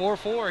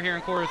 4-4 here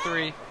in quarter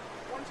 3.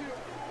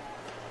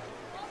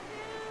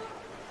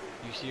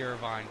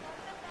 UC-Irvine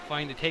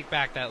fighting to take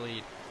back that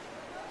lead.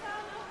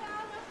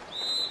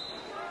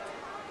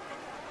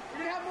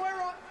 Get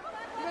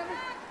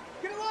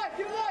alive!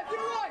 Get alive!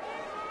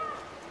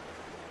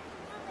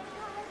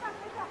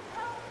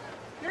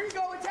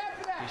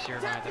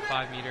 UC-Irvine at the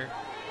 5 meter.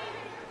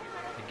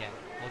 Again,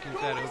 looking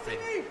for that opening.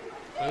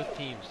 Both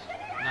teams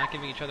not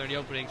giving each other any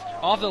openings.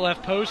 Off the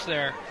left post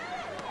there.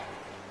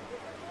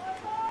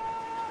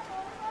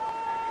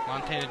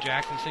 Montana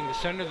Jackson sitting the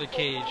center of the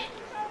cage.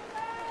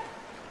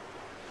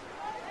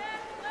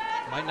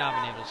 Might not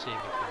have been able to save it.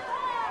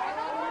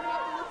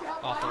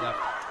 Off the left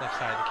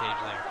side of the cage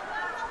there.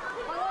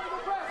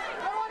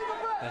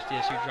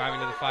 SDSU driving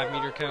to the 5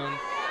 meter cone.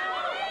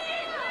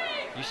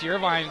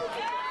 UC-Irvine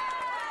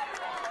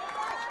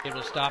able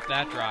to stop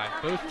that drive.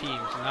 Both teams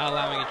not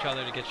allowing each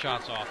other to get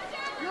shots off.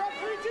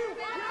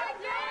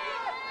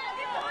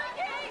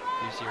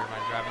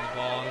 UC-Irvine driving the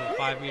ball into the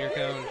 5 meter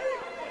cone.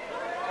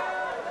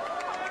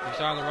 We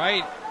saw on the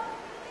right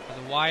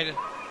with a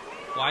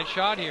wide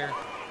shot here.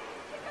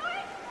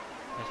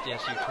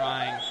 SDSU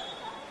trying.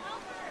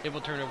 Able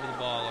to turn over the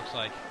ball, looks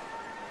like.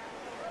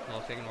 It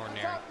looks like an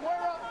ordinary.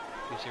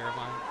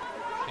 UC-Irvine,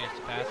 chance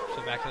to pass.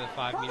 So back to the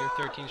 5 meter,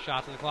 13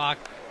 shots on the clock.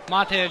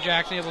 Montana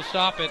Jackson able to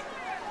stop it.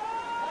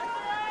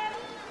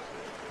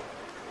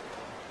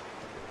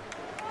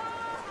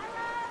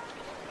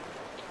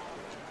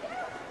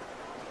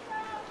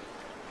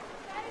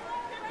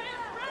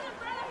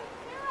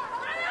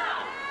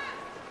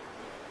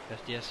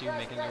 SDSU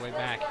making their way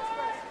back.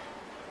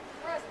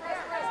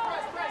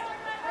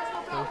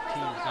 Both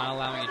teams not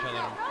allowing each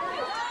other.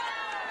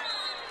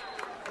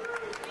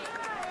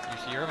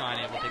 UC-Irvine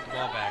able to take the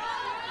ball back.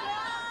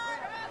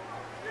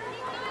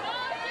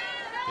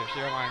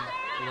 UC-Irvine,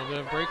 a little bit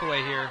of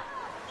breakaway here.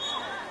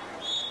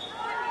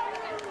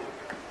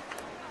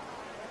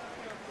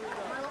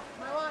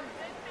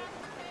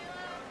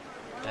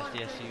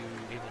 SDSU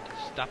able to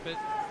stop it.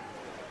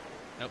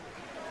 Nope.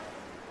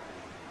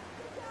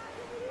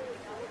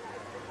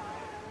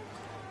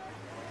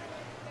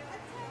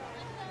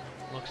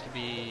 Looks to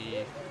be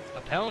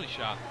a penalty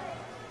shot.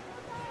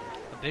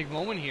 A big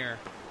moment here.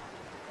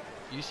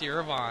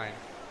 UC-Irvine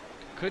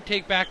could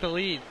take back the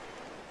lead.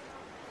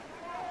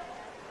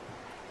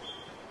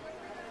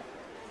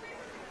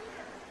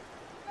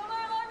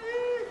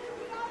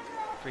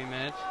 Three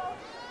minutes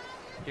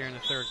here in the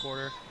third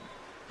quarter.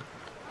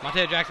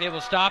 Montana Jackson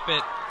able to stop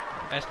it.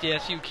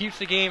 SDSU keeps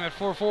the game at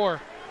 4-4.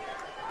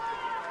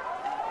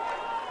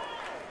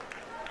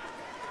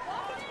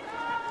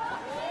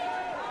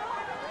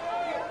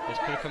 This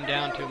could have come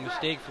down to a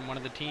mistake from one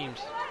of the teams.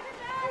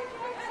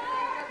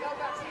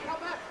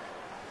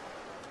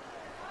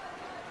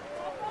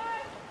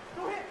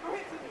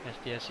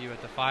 SDSU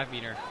at the 5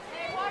 meter.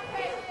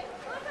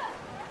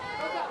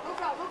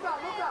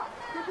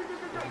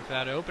 Looking for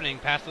that opening.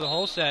 Pass to the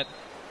whole set.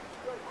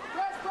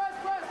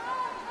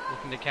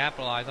 Looking to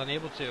capitalize.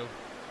 Unable to.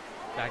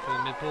 Back to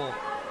the mid-pool.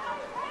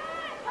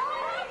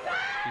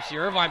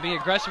 UC-Irvine being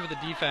aggressive with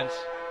the defense.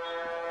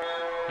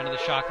 Into the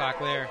shot clock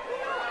there.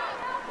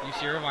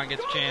 UC-Irvine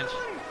gets a chance.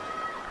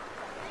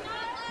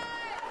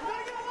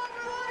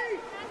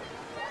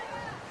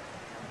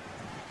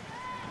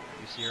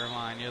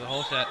 UC-Irvine near the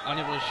whole set,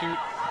 unable to shoot.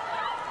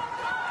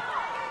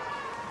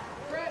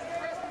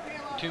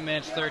 2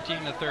 minutes 13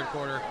 in the third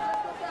quarter.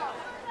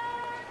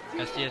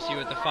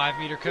 SDSU at the 5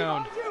 meter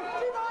cone.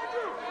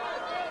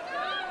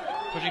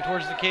 Pushing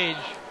towards the cage.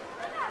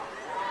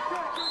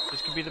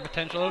 This could be the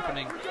potential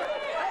opening.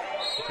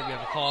 It could be a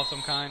call of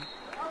some kind.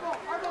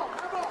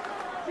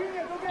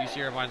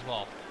 UC-Irvine's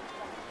ball.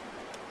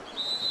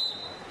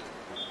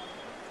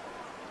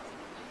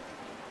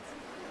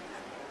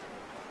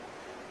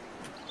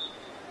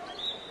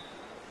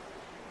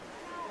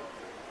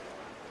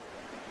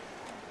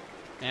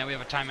 And we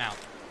have a timeout.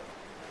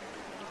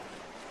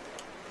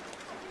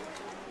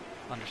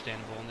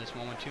 Understandable in this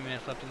moment. 2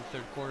 minutes left in the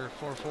third quarter.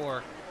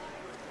 4-4.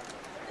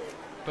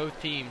 Both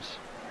teams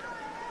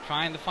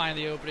trying to find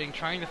the opening,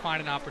 trying to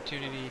find an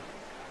opportunity,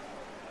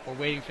 or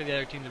waiting for the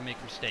other team to make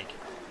a mistake.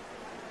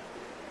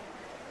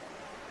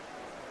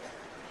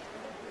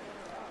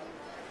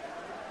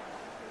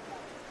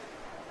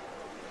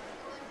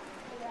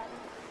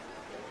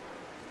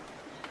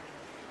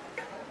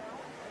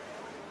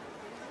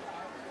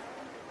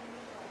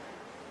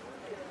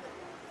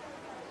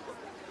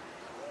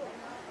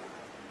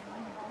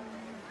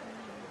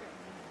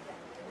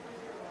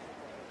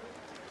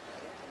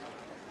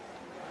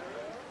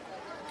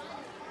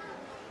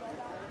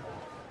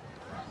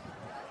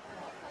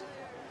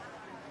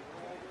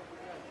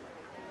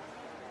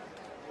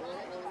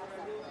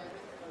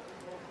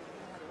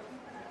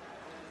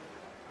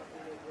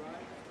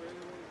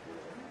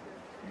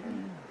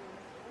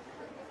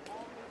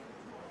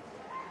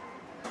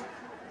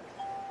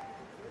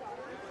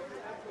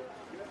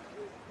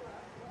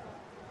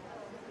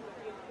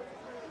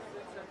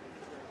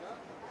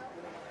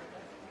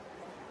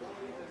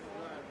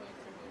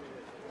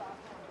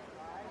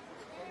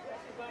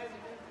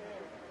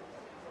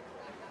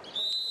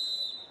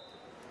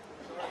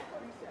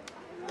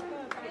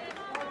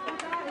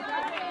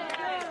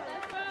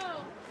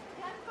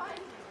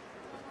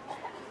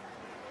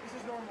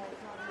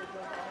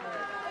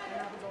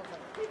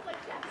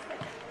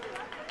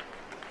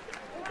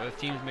 Both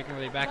teams making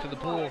their way back to the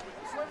pool.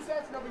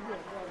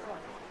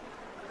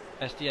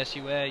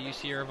 SDSUA,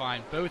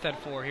 UC-Irvine, both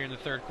at 4 here in the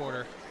third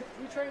quarter.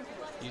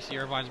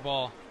 UC-Irvine's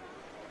ball.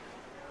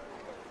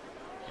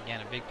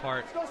 Again, a big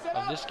part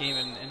of this game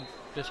and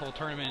this whole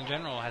tournament in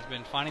general has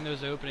been finding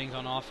those openings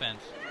on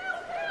offense.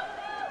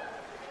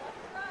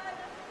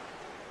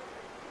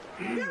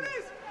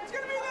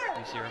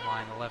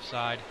 UC-Irvine, the left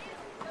side,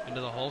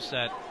 into the whole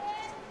set.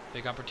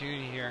 Big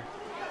opportunity here.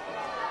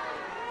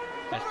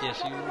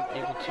 SDSU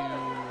able to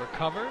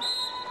recover.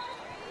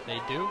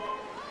 They do.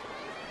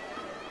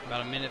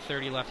 About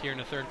 1:30 left here in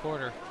the third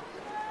quarter.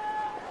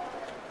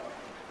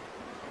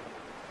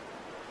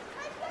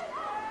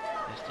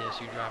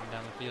 SDSU driving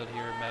down the field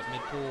here about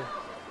mid-pool.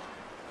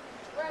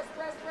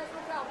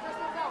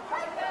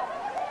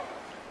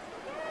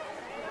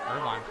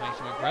 Irvine playing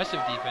some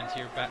aggressive defense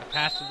here.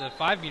 Pass to the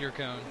 5-meter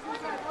cone.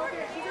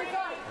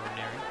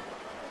 Ordinary.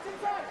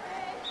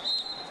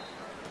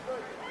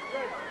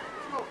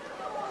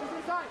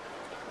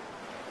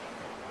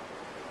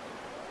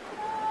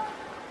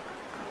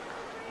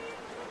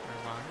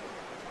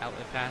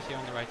 Outlet pass here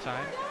on the right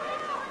side.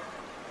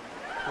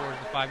 Towards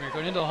the 5-meter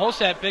cone. Into the whole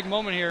set. Big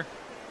moment here.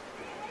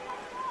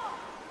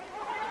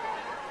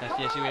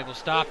 SDSU able to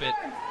stop it.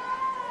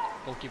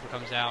 Goalkeeper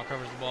comes out,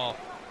 covers the ball.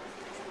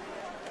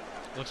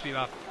 Looks to be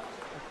about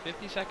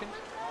 50 seconds.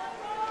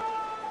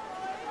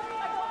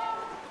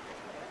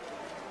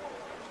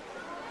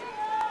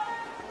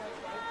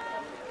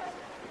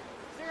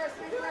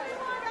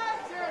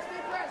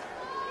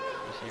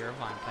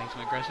 UC-Irvine playing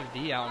some aggressive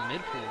D out in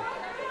mid-pool.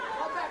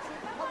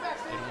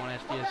 They don't want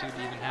SDSU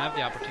to even have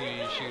the opportunity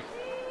to shoot.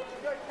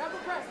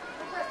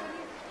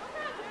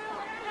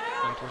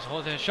 Going towards the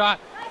hole, then a shot.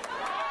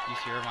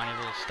 UC-Irvine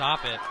able to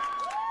stop it.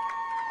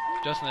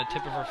 Just on the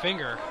tip of her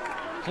finger.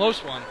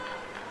 Close one.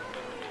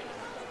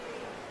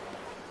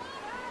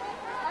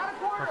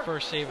 Her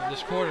first save of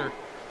this quarter.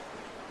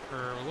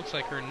 Looks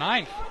like her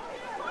 9th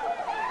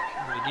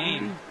of the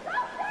game.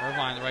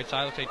 Irvine, the right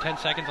side, looks like 10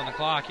 seconds on the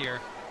clock here.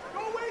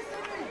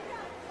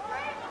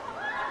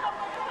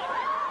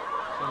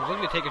 Someone's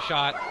looking to take a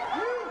shot.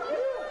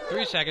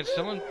 3 seconds.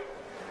 Someone.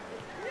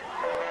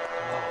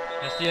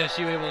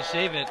 SDSU able to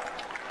save it.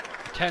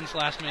 Tense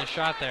last-minute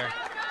shot there.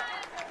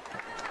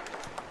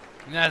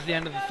 And that's the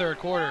end of the third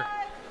quarter.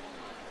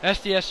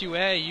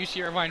 SDSUA,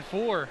 UC-Irvine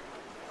 4.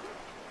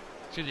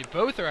 Excuse me,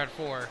 both are at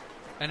 4.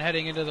 And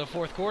heading into the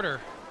fourth quarter.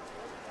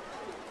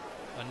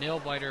 A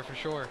nail-biter for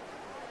sure.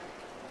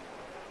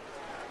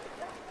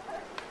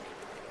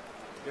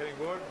 Getting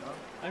bored? No?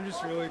 I'm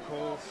just really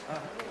cold.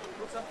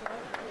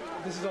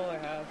 This is all I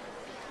have.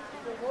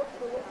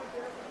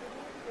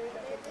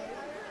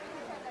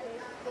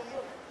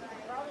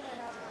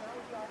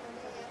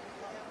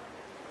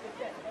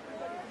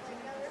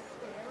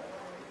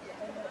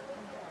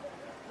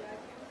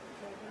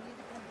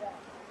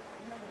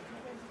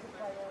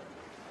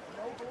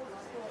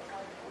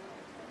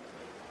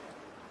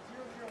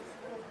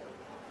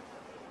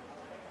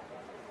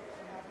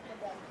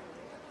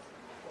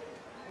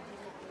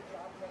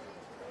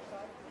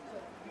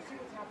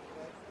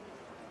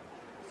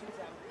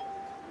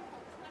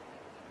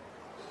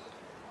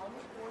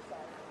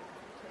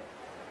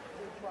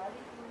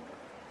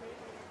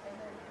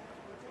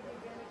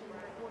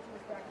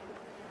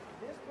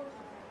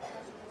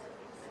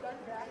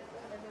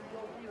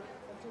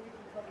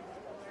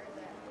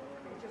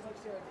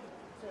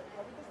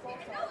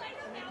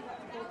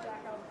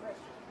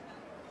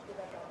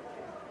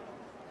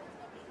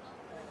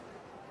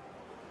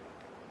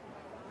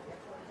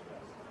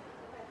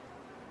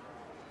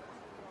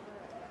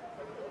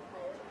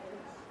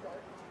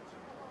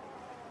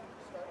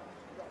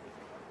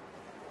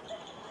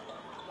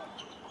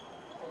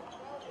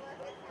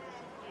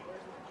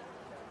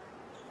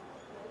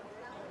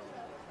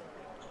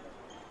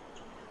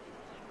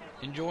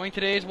 Enjoying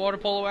today's water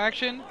polo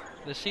action?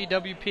 The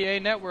CWPA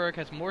network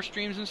has more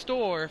streams in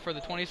store for the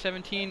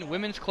 2017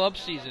 Women's Club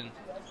season.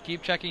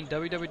 Keep checking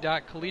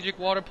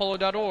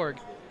www.collegiatewaterpolo.org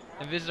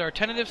and visit our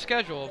tentative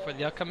schedule for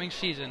the upcoming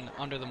season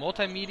under the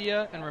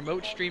Multimedia and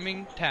Remote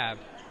Streaming tab.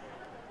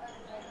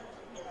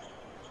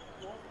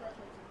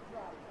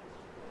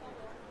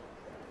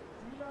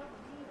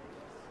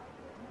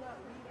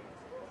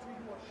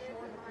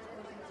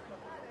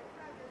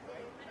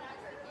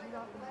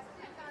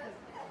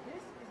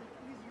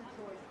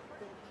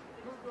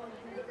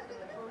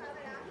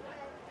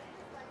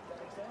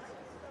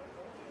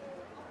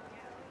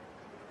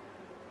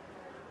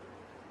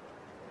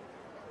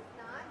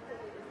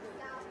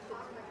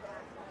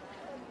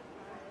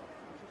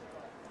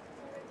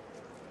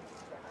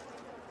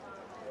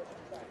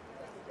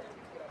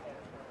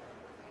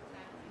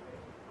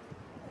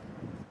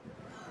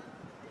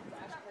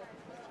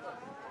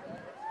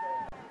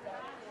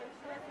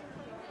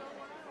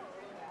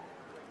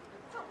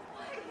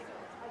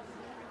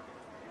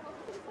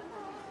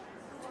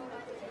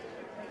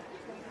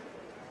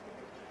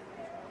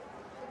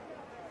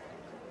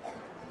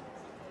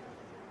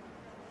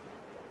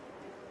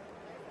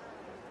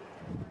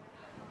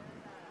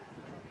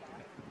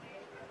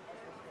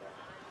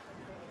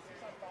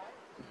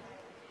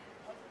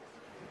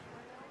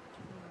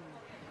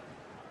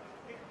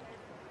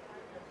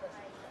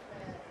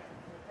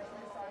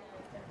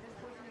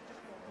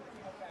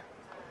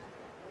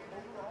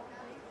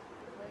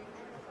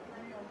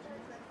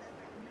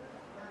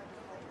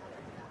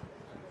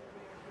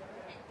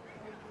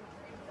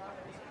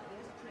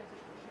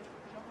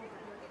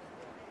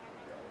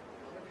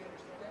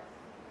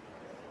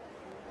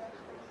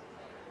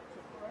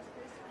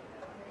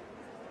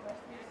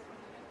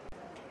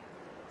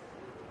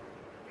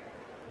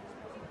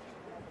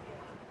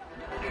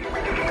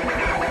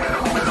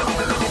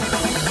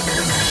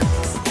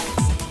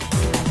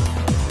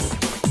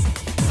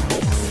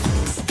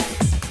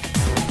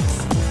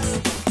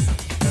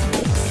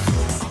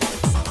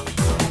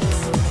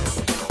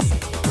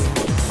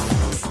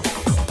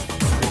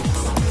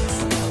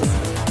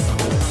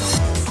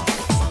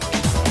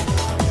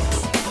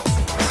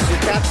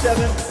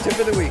 7 tip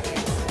of the week.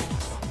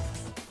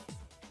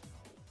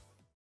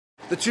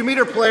 The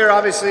 2-meter player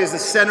obviously is the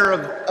center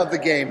of the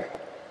game.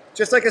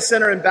 Just like a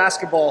center in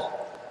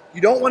basketball,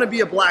 you don't want to be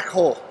a black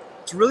hole.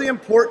 It's really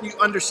important you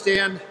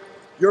understand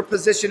your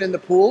position in the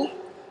pool,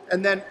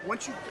 and then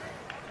once you...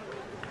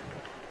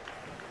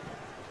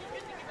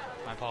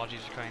 My apologies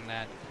for cutting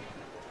that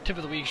tip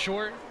of the week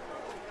short,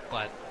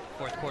 but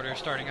fourth quarter is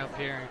starting up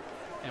here,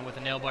 and with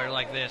a nail biter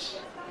like this,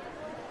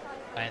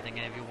 I don't think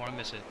any of you want to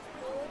miss it.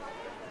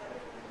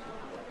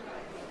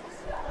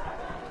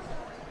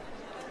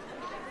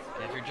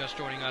 And if you're just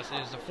joining us, it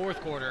is the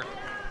fourth quarter.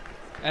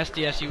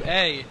 SDSU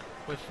A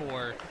with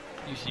 4,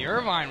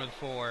 UC-Irvine with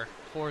 4.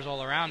 4s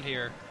all around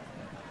here.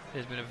 It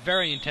has been a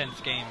very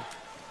intense game.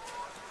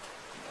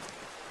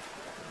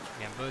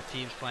 Again, both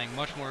teams playing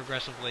much more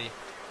aggressively.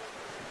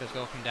 This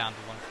will come down to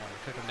one point.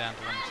 It could come down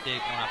to one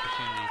mistake, one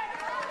opportunity.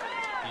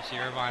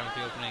 UC-Irvine with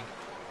the opening.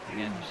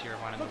 Again,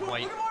 UC-Irvine in the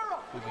white,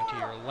 moving to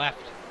your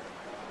left.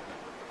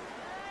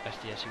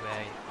 SDSUA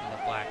in the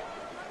black,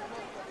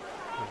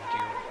 moving to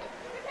your right.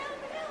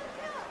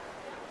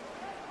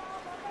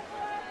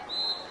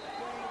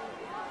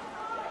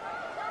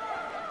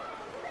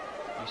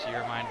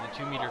 UC-Irvine in the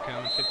 2-meter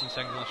cone, 15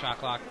 seconds on the shot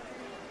clock.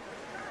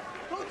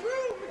 Go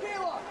through,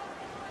 Michaela!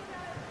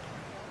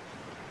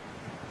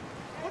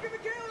 Look at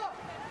Michaela!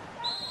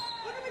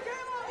 Look at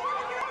Michaela! Look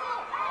at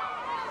Michaela!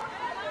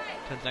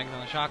 10 seconds on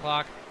the shot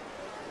clock.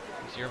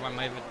 UC-Irvine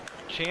might have a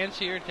chance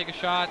here to take a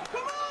shot.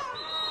 Come on!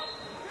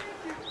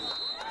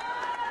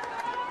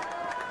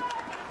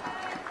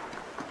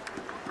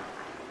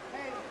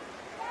 Hey,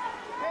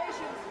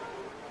 patience!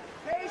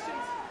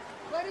 Patience!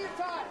 Plenty of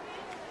time!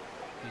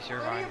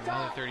 UC-Irvine,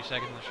 another 30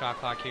 seconds on the shot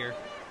clock here.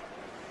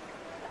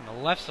 On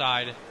the left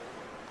side of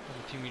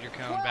the 2-meter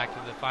cone, back to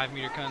the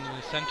 5-meter cone in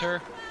the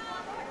center.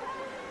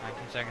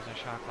 19 seconds on the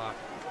shot clock.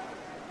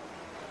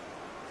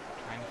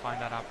 Trying to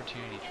find that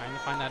opportunity, trying to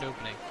find that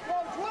opening.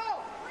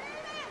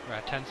 We're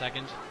at 10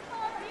 seconds.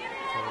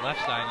 To the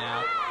left side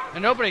now.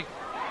 An opening!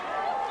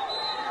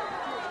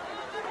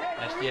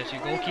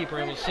 SDSU goalkeeper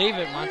able to save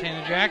it,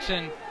 Montana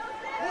Jackson.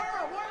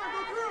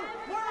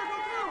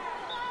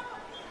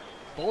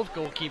 Both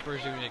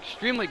goalkeepers doing an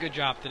extremely good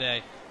job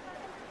today.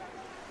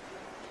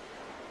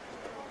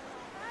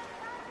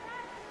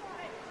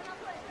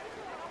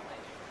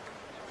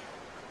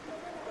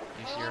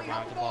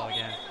 UC-Irvine with the ball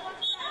again.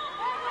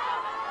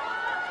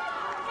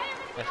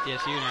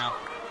 SDSU now.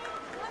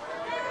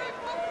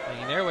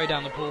 Making their way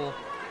down the pool.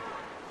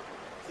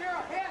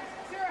 Sarah, hands!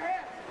 Sarah,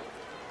 hands!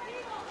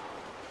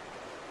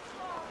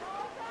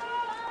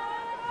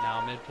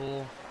 Now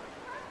mid-pool.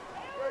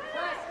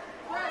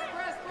 Press!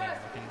 Yeah,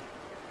 looking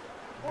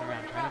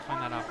around, trying to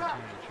find that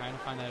opportunity, trying to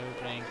find that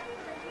opening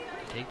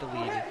to take the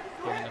lead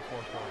here in the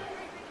fourth quarter.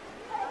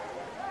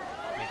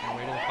 Making their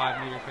way to the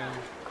 5-meter cone.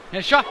 And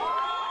a shot!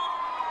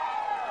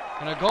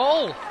 And a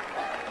goal!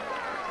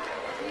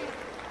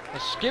 A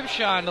skip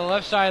shot on the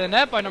left side of the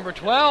net by number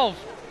 12.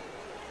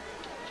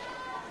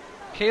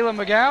 Kayla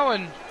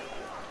McGowan.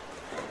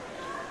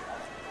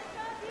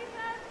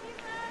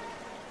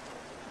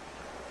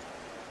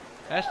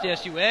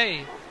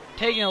 SDSUA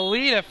taking a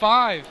lead at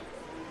 5.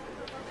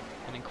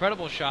 An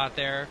incredible shot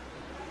there.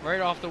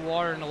 Right off the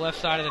water on the left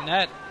side of the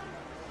net.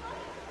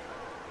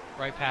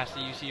 Right past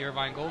the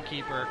UC-Irvine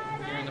goalkeeper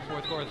here in the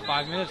fourth quarter with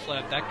 5 minutes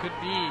left. That could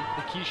be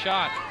the key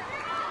shot.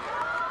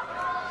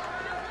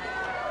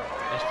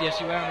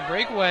 SDSU on the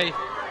breakaway.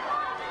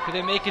 Could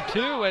they make it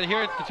 2? And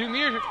here at the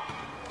 2-meter,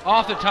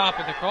 off the top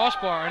at the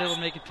crossbar, and it'll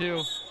make it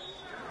 2.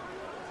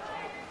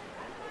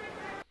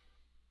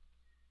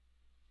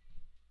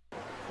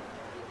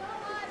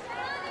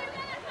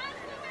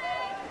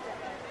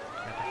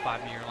 At the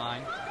 5-meter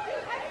line.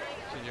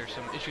 So there's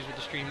some issues with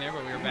the stream there,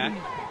 but we are back.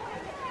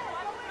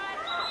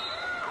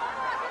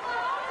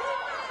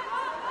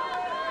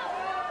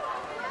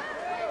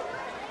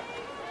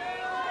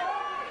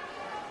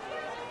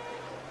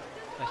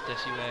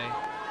 SDSUA.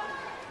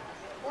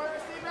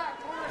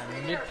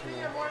 And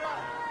mid-pool.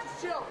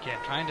 Again,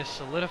 trying to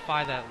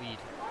solidify that lead.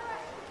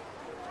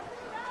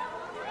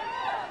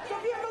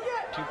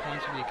 2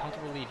 points would be a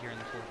comfortable lead here in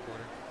the fourth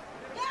quarter.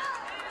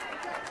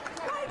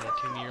 At the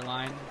 2-meter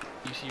line,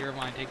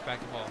 UC-Irvine takes back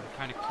the ball. We're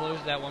trying to close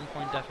that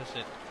 1-point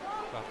deficit.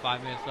 About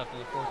 5 minutes left in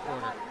the fourth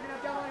quarter.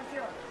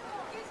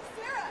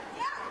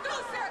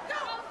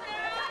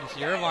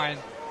 UC-Irvine,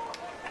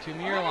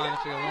 2-meter line,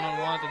 let's go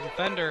 1-on-1 with the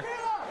defender.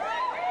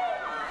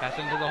 Pass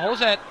into the hole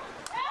set.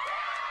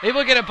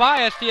 Able to get it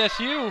by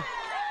SDSU.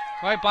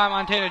 Right by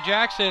Montana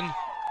Jackson.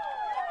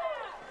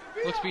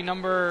 Looks to be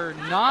number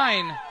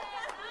 9.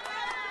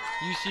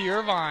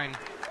 UC-Irvine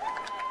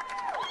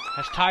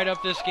has tied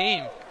up this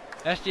game.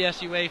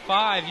 SDSUA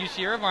 5,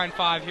 UC-Irvine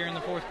 5 here in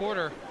the fourth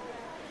quarter.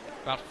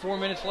 About 4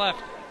 minutes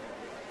left.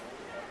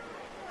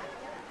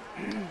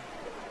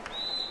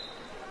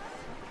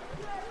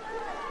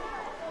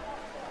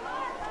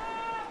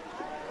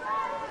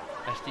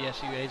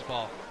 SDSUA's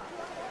ball.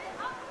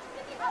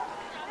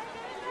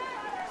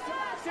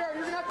 Sarah,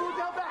 you're gonna have to move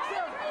down back.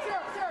 Sarah,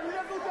 you're gonna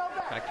have to move down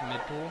back. Back to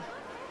mid-pool.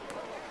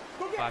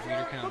 Go get 5 meter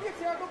Sarah. cone. Go get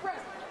Sarah. Go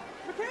press.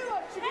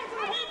 Michaela, she gets in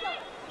the hands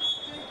up.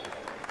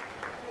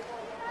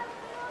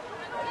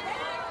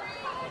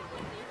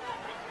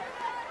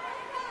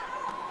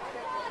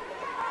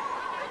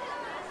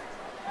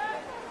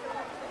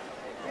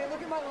 Okay,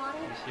 look at my line.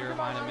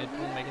 UC-Irvine at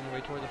midfield making their way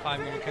toward the 5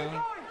 meter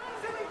cone.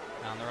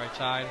 Down the right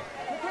side.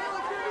 Michaela,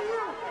 it's gonna be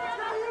you. It's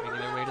gonna be you.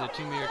 Making their way to the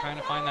 2 meter, trying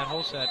to find that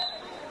hole set.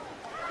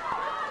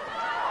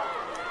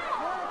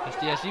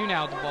 SDSU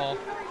now with the ball.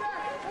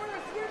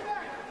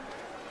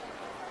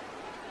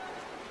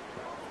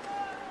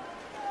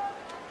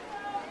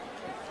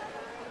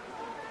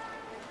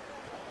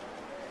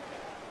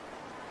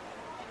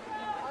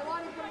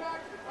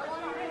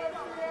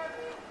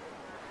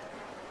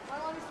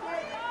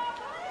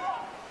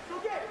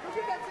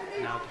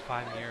 Now at the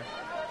 5 meter.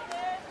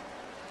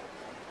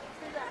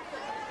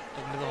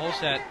 Looking to the hole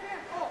set.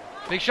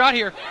 Big shot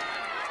here.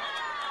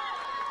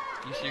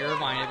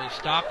 UC-Irvine able to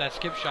stop that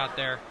skip shot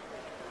there.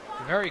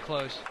 Very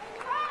close.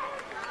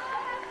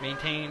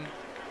 Maintain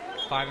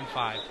 5 and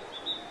 5.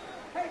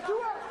 Hey, do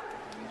it!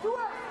 Do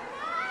it!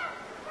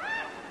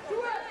 Do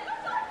it!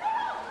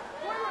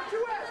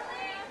 Do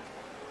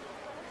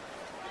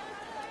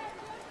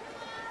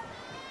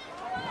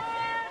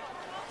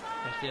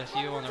it!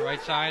 SDSU on the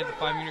right side, the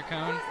 5 meter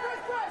cone.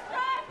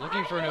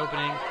 Looking for an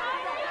opening.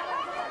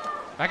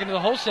 Back into the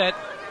hole set.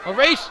 A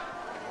race!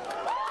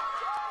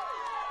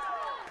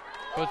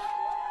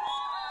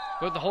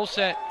 Both the hole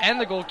set and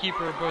the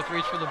goalkeeper both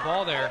reached for the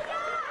ball there.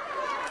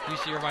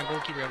 UC-Irvine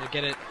goalkeeper able to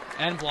get it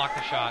and block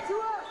the shot.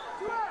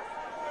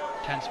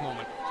 Tense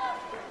moment.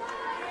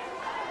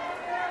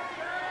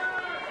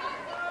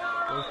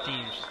 Both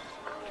teams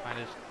trying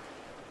to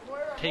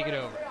take it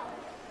over.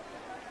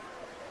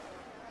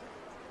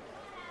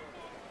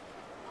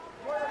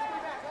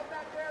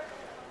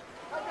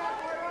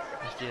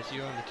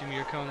 SDSU on the 2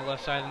 meter cone on the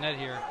left side of the net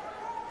here.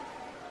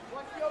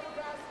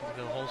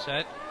 Into the hole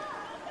set.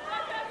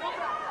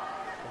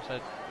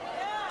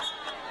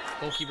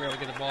 Goalkeeper able to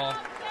get the ball.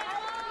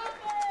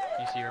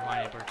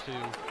 UC-Irvine able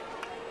to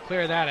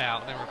clear that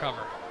out, then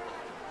recover.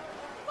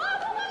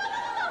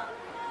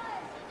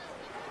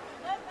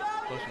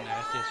 Close from there.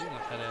 SDSU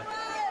must have had a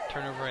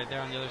turnover right there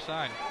on the other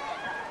side.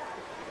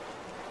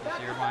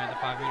 UC-Irvine at the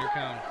 5 meter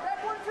cone.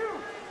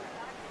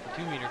 The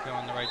 2 meter cone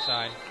on the right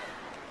side.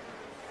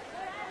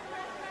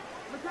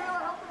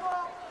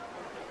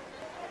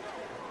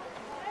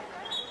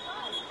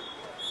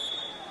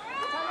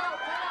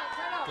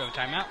 We have a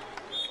timeout.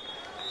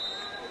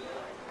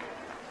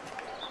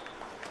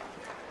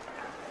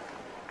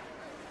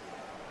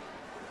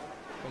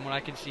 From what I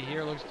can see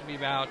here, looks to be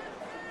about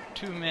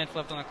 2 minutes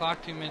left on the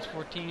clock. 2 minutes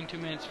 14, 2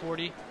 minutes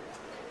 40.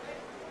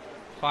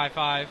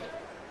 5-5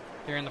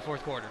 here in the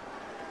fourth quarter.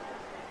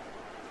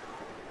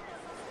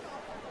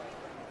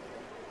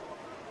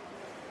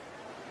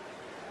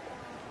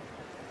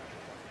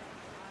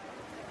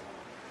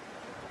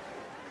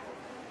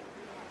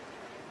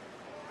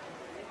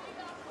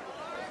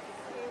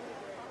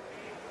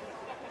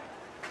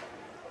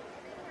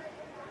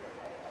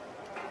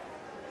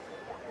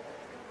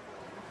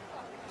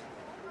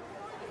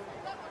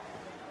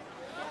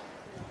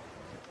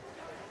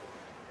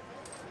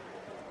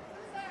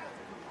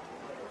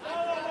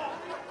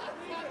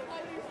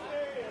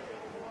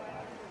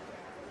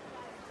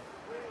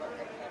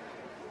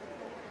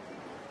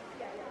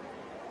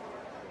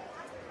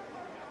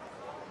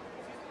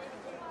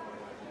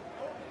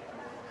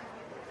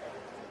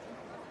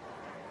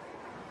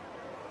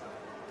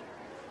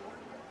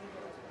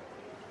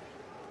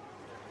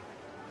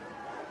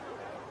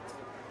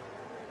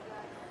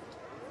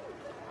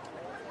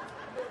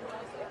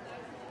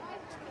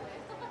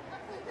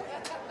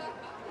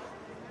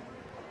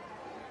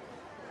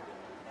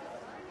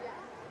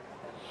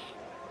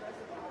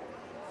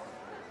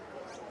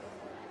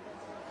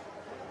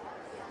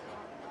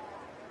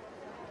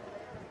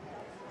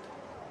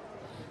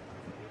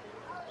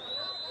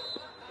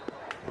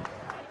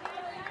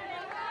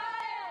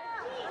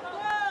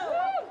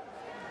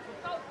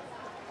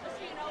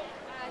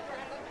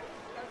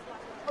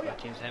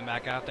 Teams heading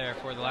back out there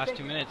for the last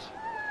 2 minutes.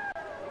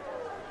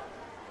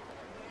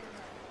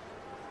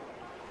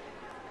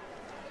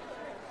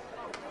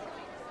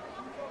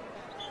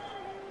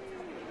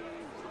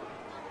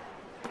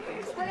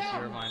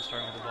 UC-Irvine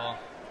starting with the ball.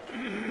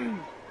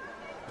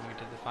 Moving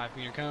to the 5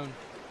 meter cone.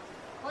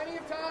 Plenty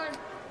of time.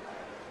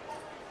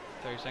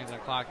 30 seconds on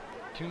the clock.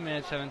 2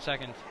 minutes, 7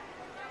 seconds.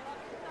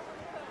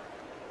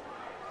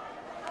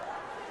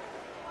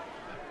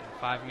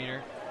 5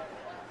 meter.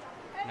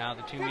 Now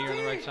the 2 meter on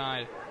the right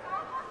side.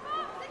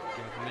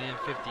 Give it a minute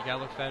 50.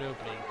 Gotta look for that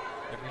opening.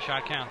 Every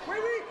shot counts. On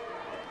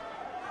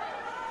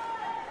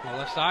the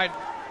left side.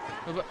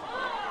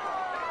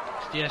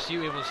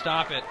 SDSU able to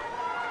stop it.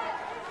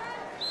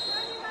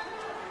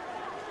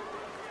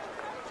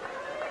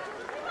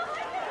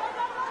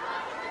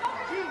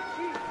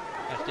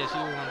 SDSU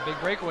on a big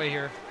breakaway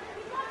here.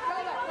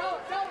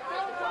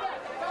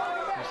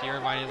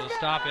 UC-Irvine able to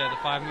stop it at the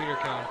 5 meter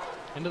cone.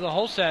 Into the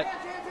hole set.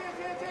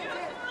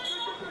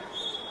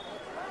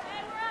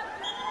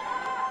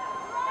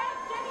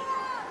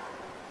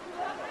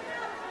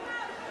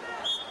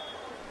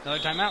 Another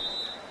timeout.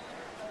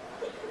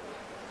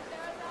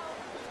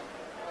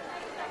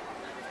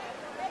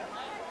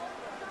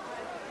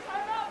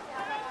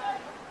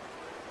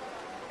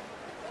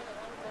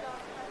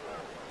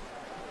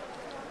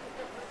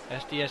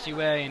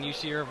 SDSUA and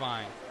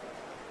UC-Irvine,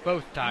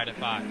 both tied at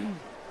 5.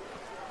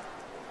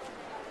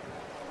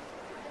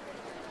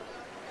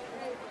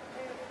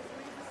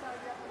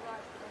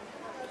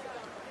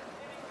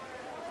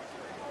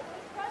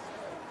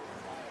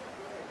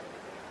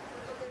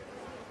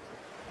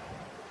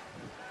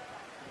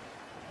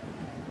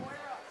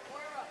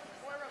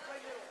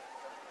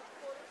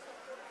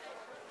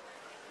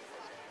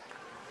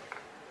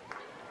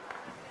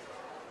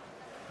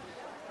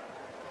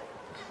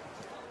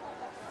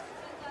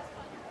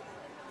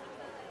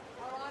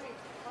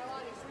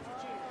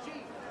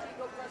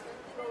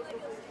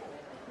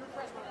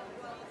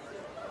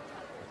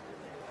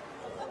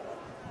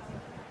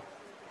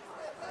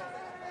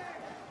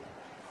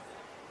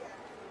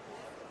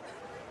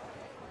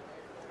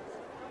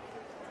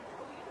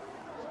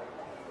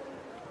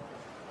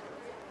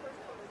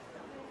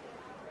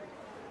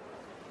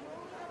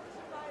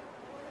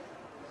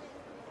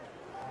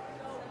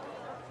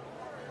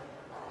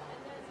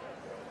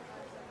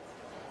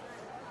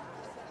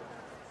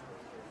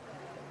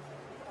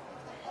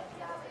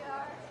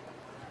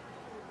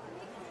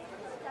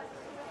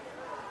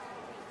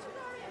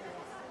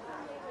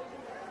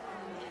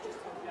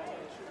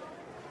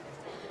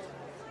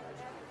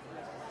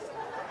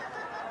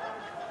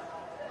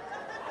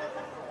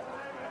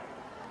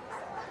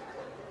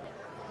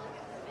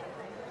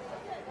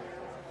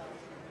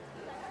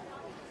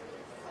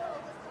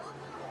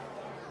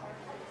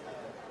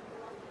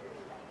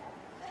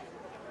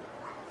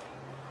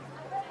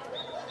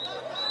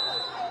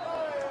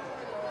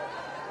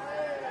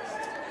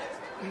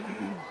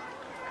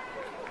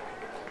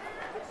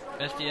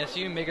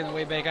 SDSU making their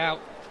way back out.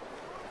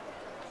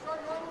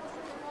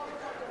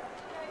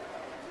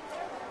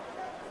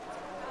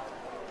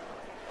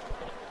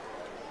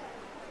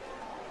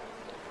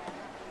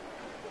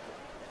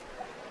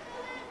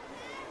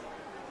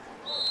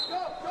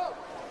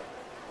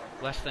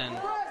 Less than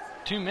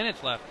 2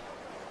 minutes left.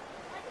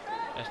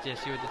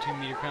 SDSU with the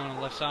 2-meter cone on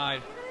the left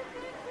side.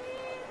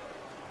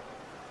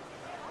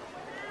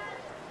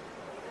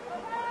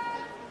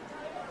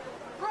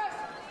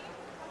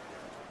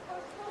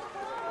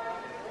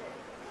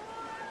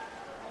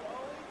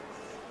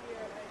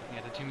 Looking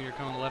at the 2-meter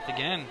cone on the left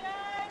again.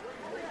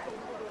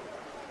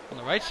 On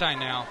the right side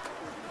now.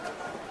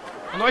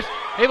 On the right,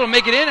 able to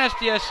make it in,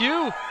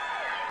 SDSU.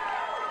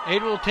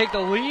 Able to take the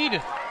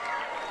lead.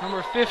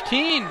 Number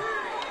 15.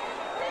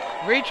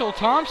 Rachel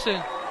Thompson,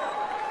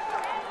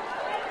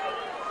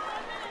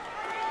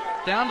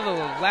 down to the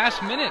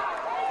last minute.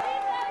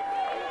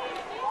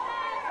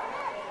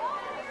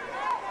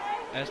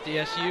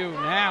 SDSU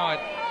now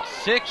at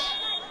 6,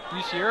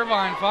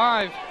 UC-Irvine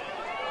 5.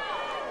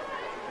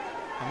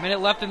 A minute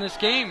left in this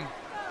game.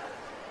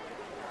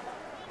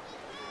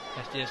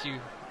 SDSU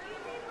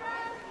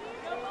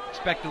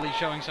expectedly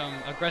showing some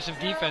aggressive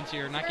defense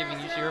here, not giving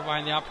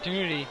UC-Irvine the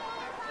opportunity.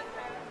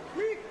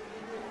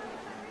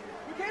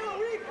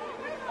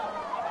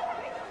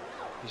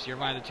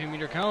 UC-Irvine the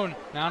 2-meter cone,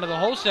 down to the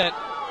whole set.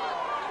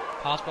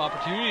 Possible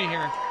opportunity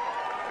here.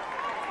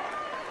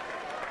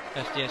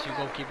 SDSU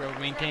goalkeeper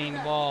maintaining the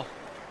ball.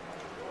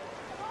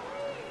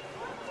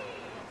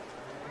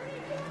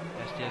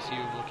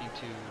 SDSU looking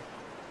to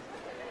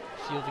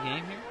seal the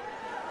game here.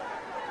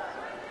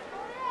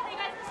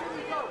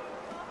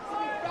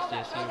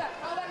 SDSU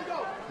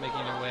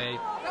making their way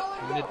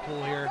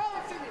mid-pool here.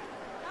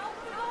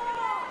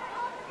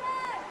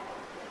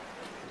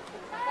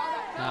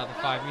 Now the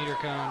 5-meter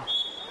cone.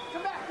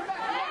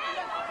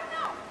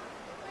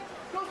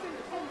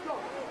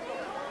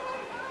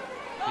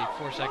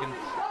 4 seconds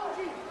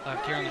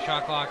left here on the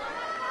shot clock.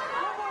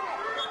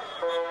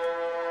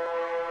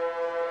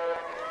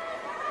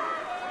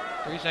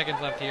 Three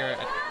seconds left here.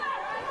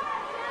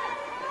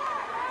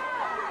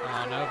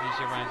 I don't know if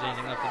UC-Irvine has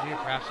anything left to do.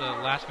 Perhaps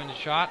a last-minute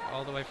shot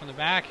all the way from the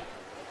back.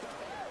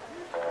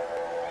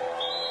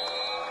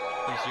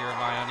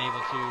 UC-Irvine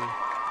unable to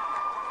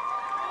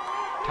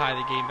tie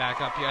the game back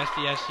up here.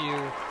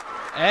 SDSU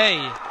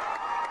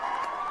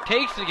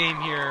takes the game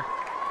here.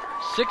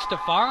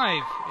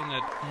 6-5 in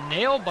the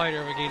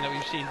nail-biter of a game that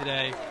we've seen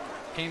today.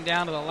 Came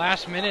down to the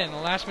last minute, and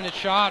the last-minute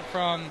shot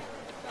from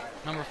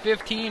number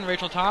 15,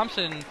 Rachel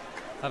Thompson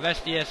of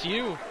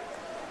SDSU.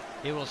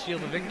 Able to seal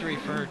the victory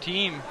for her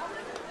team.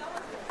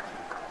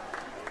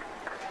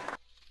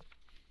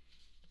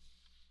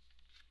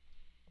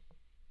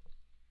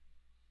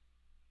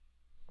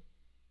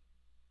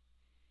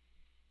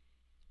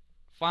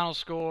 Final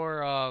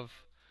score of...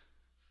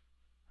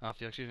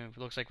 excuse me, it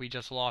looks like we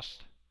just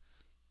lost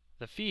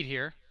the feed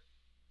here.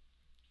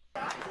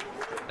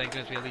 Thank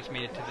goodness we at least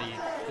made it to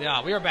the...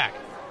 Yeah, we are back.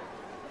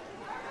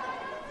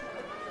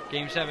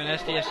 Game 7,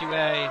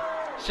 SDSUA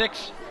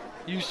 6,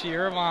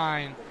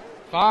 UC-Irvine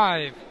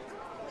 5.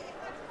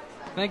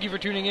 Thank you for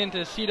tuning in to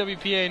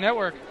CWPA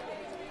Network.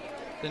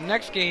 The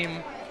next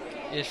game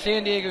is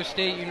San Diego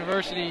State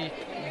University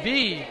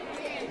B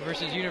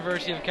versus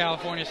University of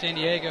California-San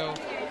Diego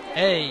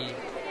A.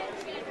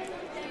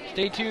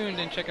 Stay tuned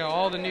and check out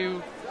all the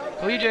new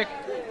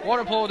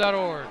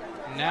collegiatewaterpolo.org,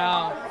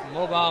 now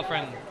mobile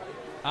friendly.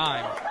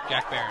 I'm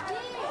Jack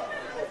Barron.